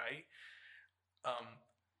 right?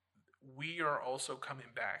 We are also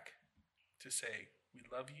coming back to say we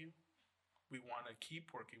love you. We want to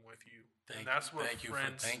keep working with you.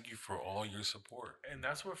 Thank you for all your support. And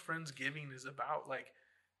that's what Friendsgiving is about. Like,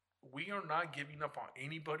 we are not giving up on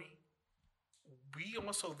anybody. We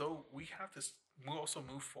also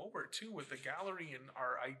move forward too with the gallery and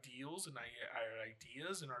our ideals and our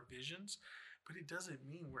ideas and our visions. But it doesn't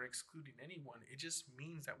mean we're excluding anyone. It just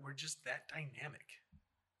means that we're just that dynamic.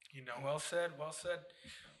 Well said.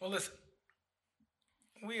 Well, listen.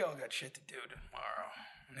 We all got shit to do tomorrow,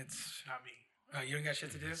 and it's Not me. Oh, you don't got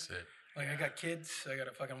shit to do? That's it. Like, I got kids. I got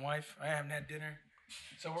a fucking wife. I haven't had dinner.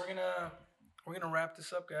 So we're gonna wrap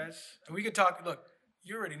this up, guys. And we could talk. Look,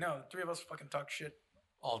 you already know the 3 of us fucking talk shit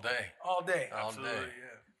All day. all day. All Absolutely, day.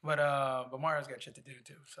 yeah. But Mario's got shit to do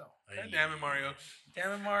too. So God damn it, Mario.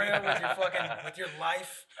 damn it, Mario, with your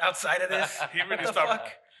life outside of this. He really What the stopped.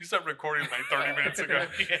 fuck? He stopped recording like 30 minutes ago.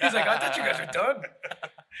 He's like, I thought you guys were done.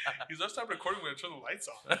 He's like, stop recording when I turn the lights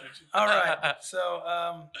off. All right.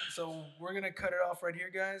 So we're gonna cut it off right here,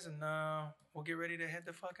 guys, and we'll get ready to head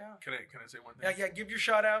the fuck out. Can I say one thing? Yeah. Give your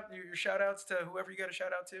shout outs to whoever you got to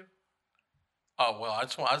shout out to. Oh well, I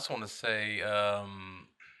just want to say,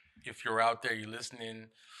 if you're out there, you're listening,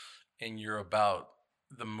 and you're about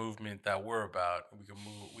the movement that we're about,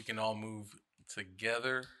 we can all move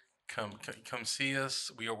together. Come see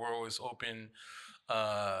us. We're always open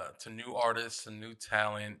to new artists and new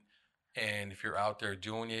talent. And if you're out there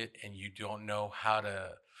doing it and you don't know how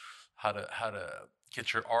to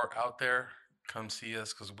get your art out there, come see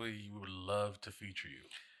us because we would love to feature you.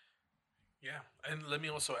 Yeah, and let me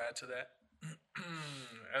also add to that,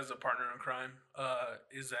 as a partner in crime,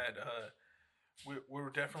 is that we're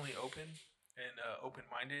definitely open and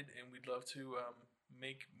open-minded, and we'd love to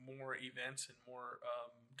make more events and more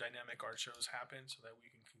dynamic art shows happen so that we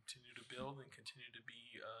can continue to build and continue to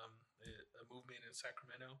be a movement in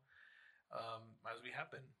Sacramento as we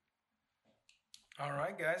happen. All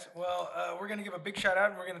right, guys. Well, we're going to give a big shout out,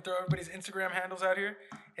 and we're going to throw everybody's Instagram handles out here.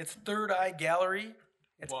 It's Third Eye Gallery.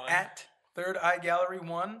 It's at Third Eye Gallery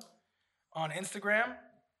 1 on Instagram,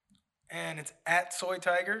 and it's at Soy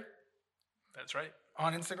Tiger. That's right.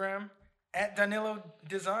 On Instagram, at Danilo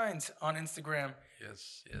Designs on Instagram.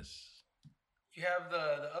 Yes. You have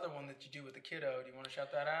the other one that you do with the kiddo. Do you want to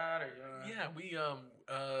shout that out, or you wanna...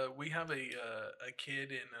 Yeah, we have a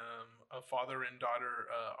kid and a father and daughter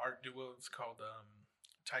art duo. It's called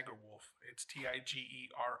Tiger Wolf. It's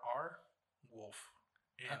TIGERR Wolf.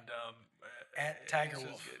 And at Tiger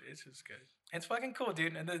Wolf. It's just good. It's fucking cool,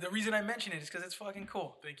 dude. And the reason I mention it is because it's fucking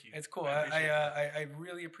cool. Thank you. It's cool. I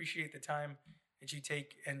really appreciate the time that you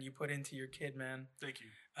take and you put into your kid, man. Thank you.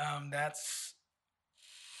 That's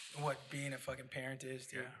what being a fucking parent is,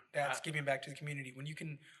 dude. Yeah. That's giving back to the community. When you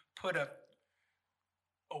can put a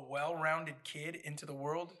well-rounded kid into the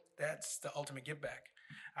world, that's the ultimate give back.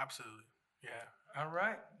 Absolutely. Yeah. All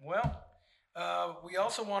right. Well, we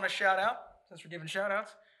also want to shout out, since we're giving shout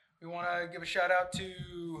outs, we want to give a shout out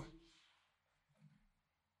to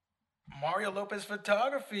Mario Lopez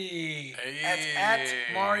Photography. Hey. That's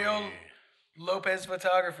at Mario Lopez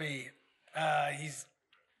Photography. He's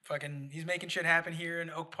making shit happen here in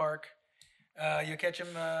Oak Park. You'll catch him,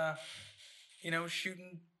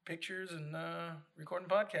 shooting pictures and recording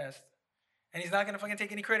podcasts. And he's not going to fucking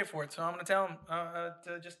take any credit for it. So I'm going to tell him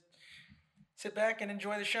to just sit back and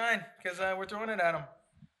enjoy the shine because we're throwing it at him.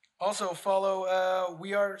 Also, follow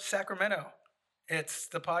We Are Sacramento. It's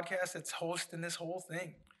the podcast that's hosting this whole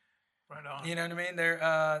thing. Right on. You know what I mean?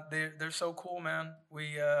 They're so cool, man.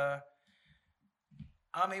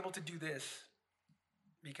 I'm able to do this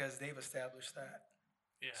because they've established that.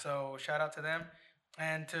 Yeah. So shout out to them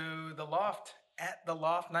and to the Loft at the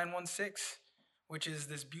Loft 916, which is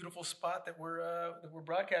this beautiful spot that we're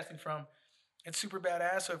broadcasting from. It's super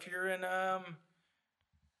badass. So if you're in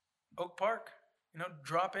Oak Park,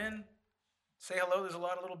 drop in, say hello. There's a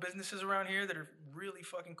lot of little businesses around here that are really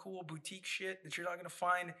fucking cool boutique shit that you're not gonna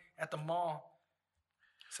find at the mall.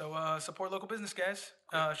 So support local business, guys.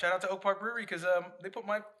 Shout out to Oak Park Brewery because they put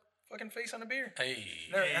my fucking face on a beer.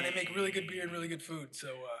 And they make really good beer and really good food. So,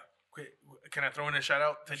 can I throw in a shout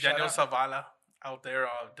out to Daniel Zavala out there,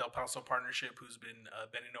 Del Paso Partnership, who's been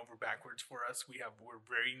bending over backwards for us. We're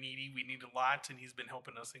very needy. We need a lot, and he's been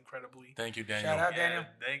helping us incredibly. Thank you, Daniel. Shout out, Daniel.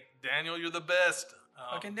 Daniel, you're the best.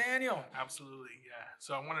 Fucking Daniel. Absolutely, yeah.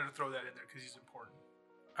 So I wanted to throw that in there because he's important.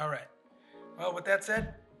 All right. Well, with that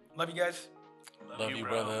said, love you guys. Love you,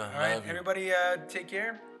 brother. All right, everybody, take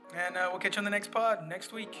care, and we'll catch you on the next pod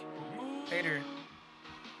next week. Later.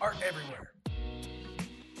 Art everywhere.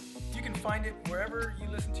 You can find it wherever you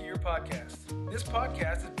listen to your podcast. This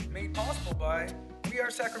podcast is made possible by We Are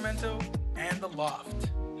Sacramento and The Loft.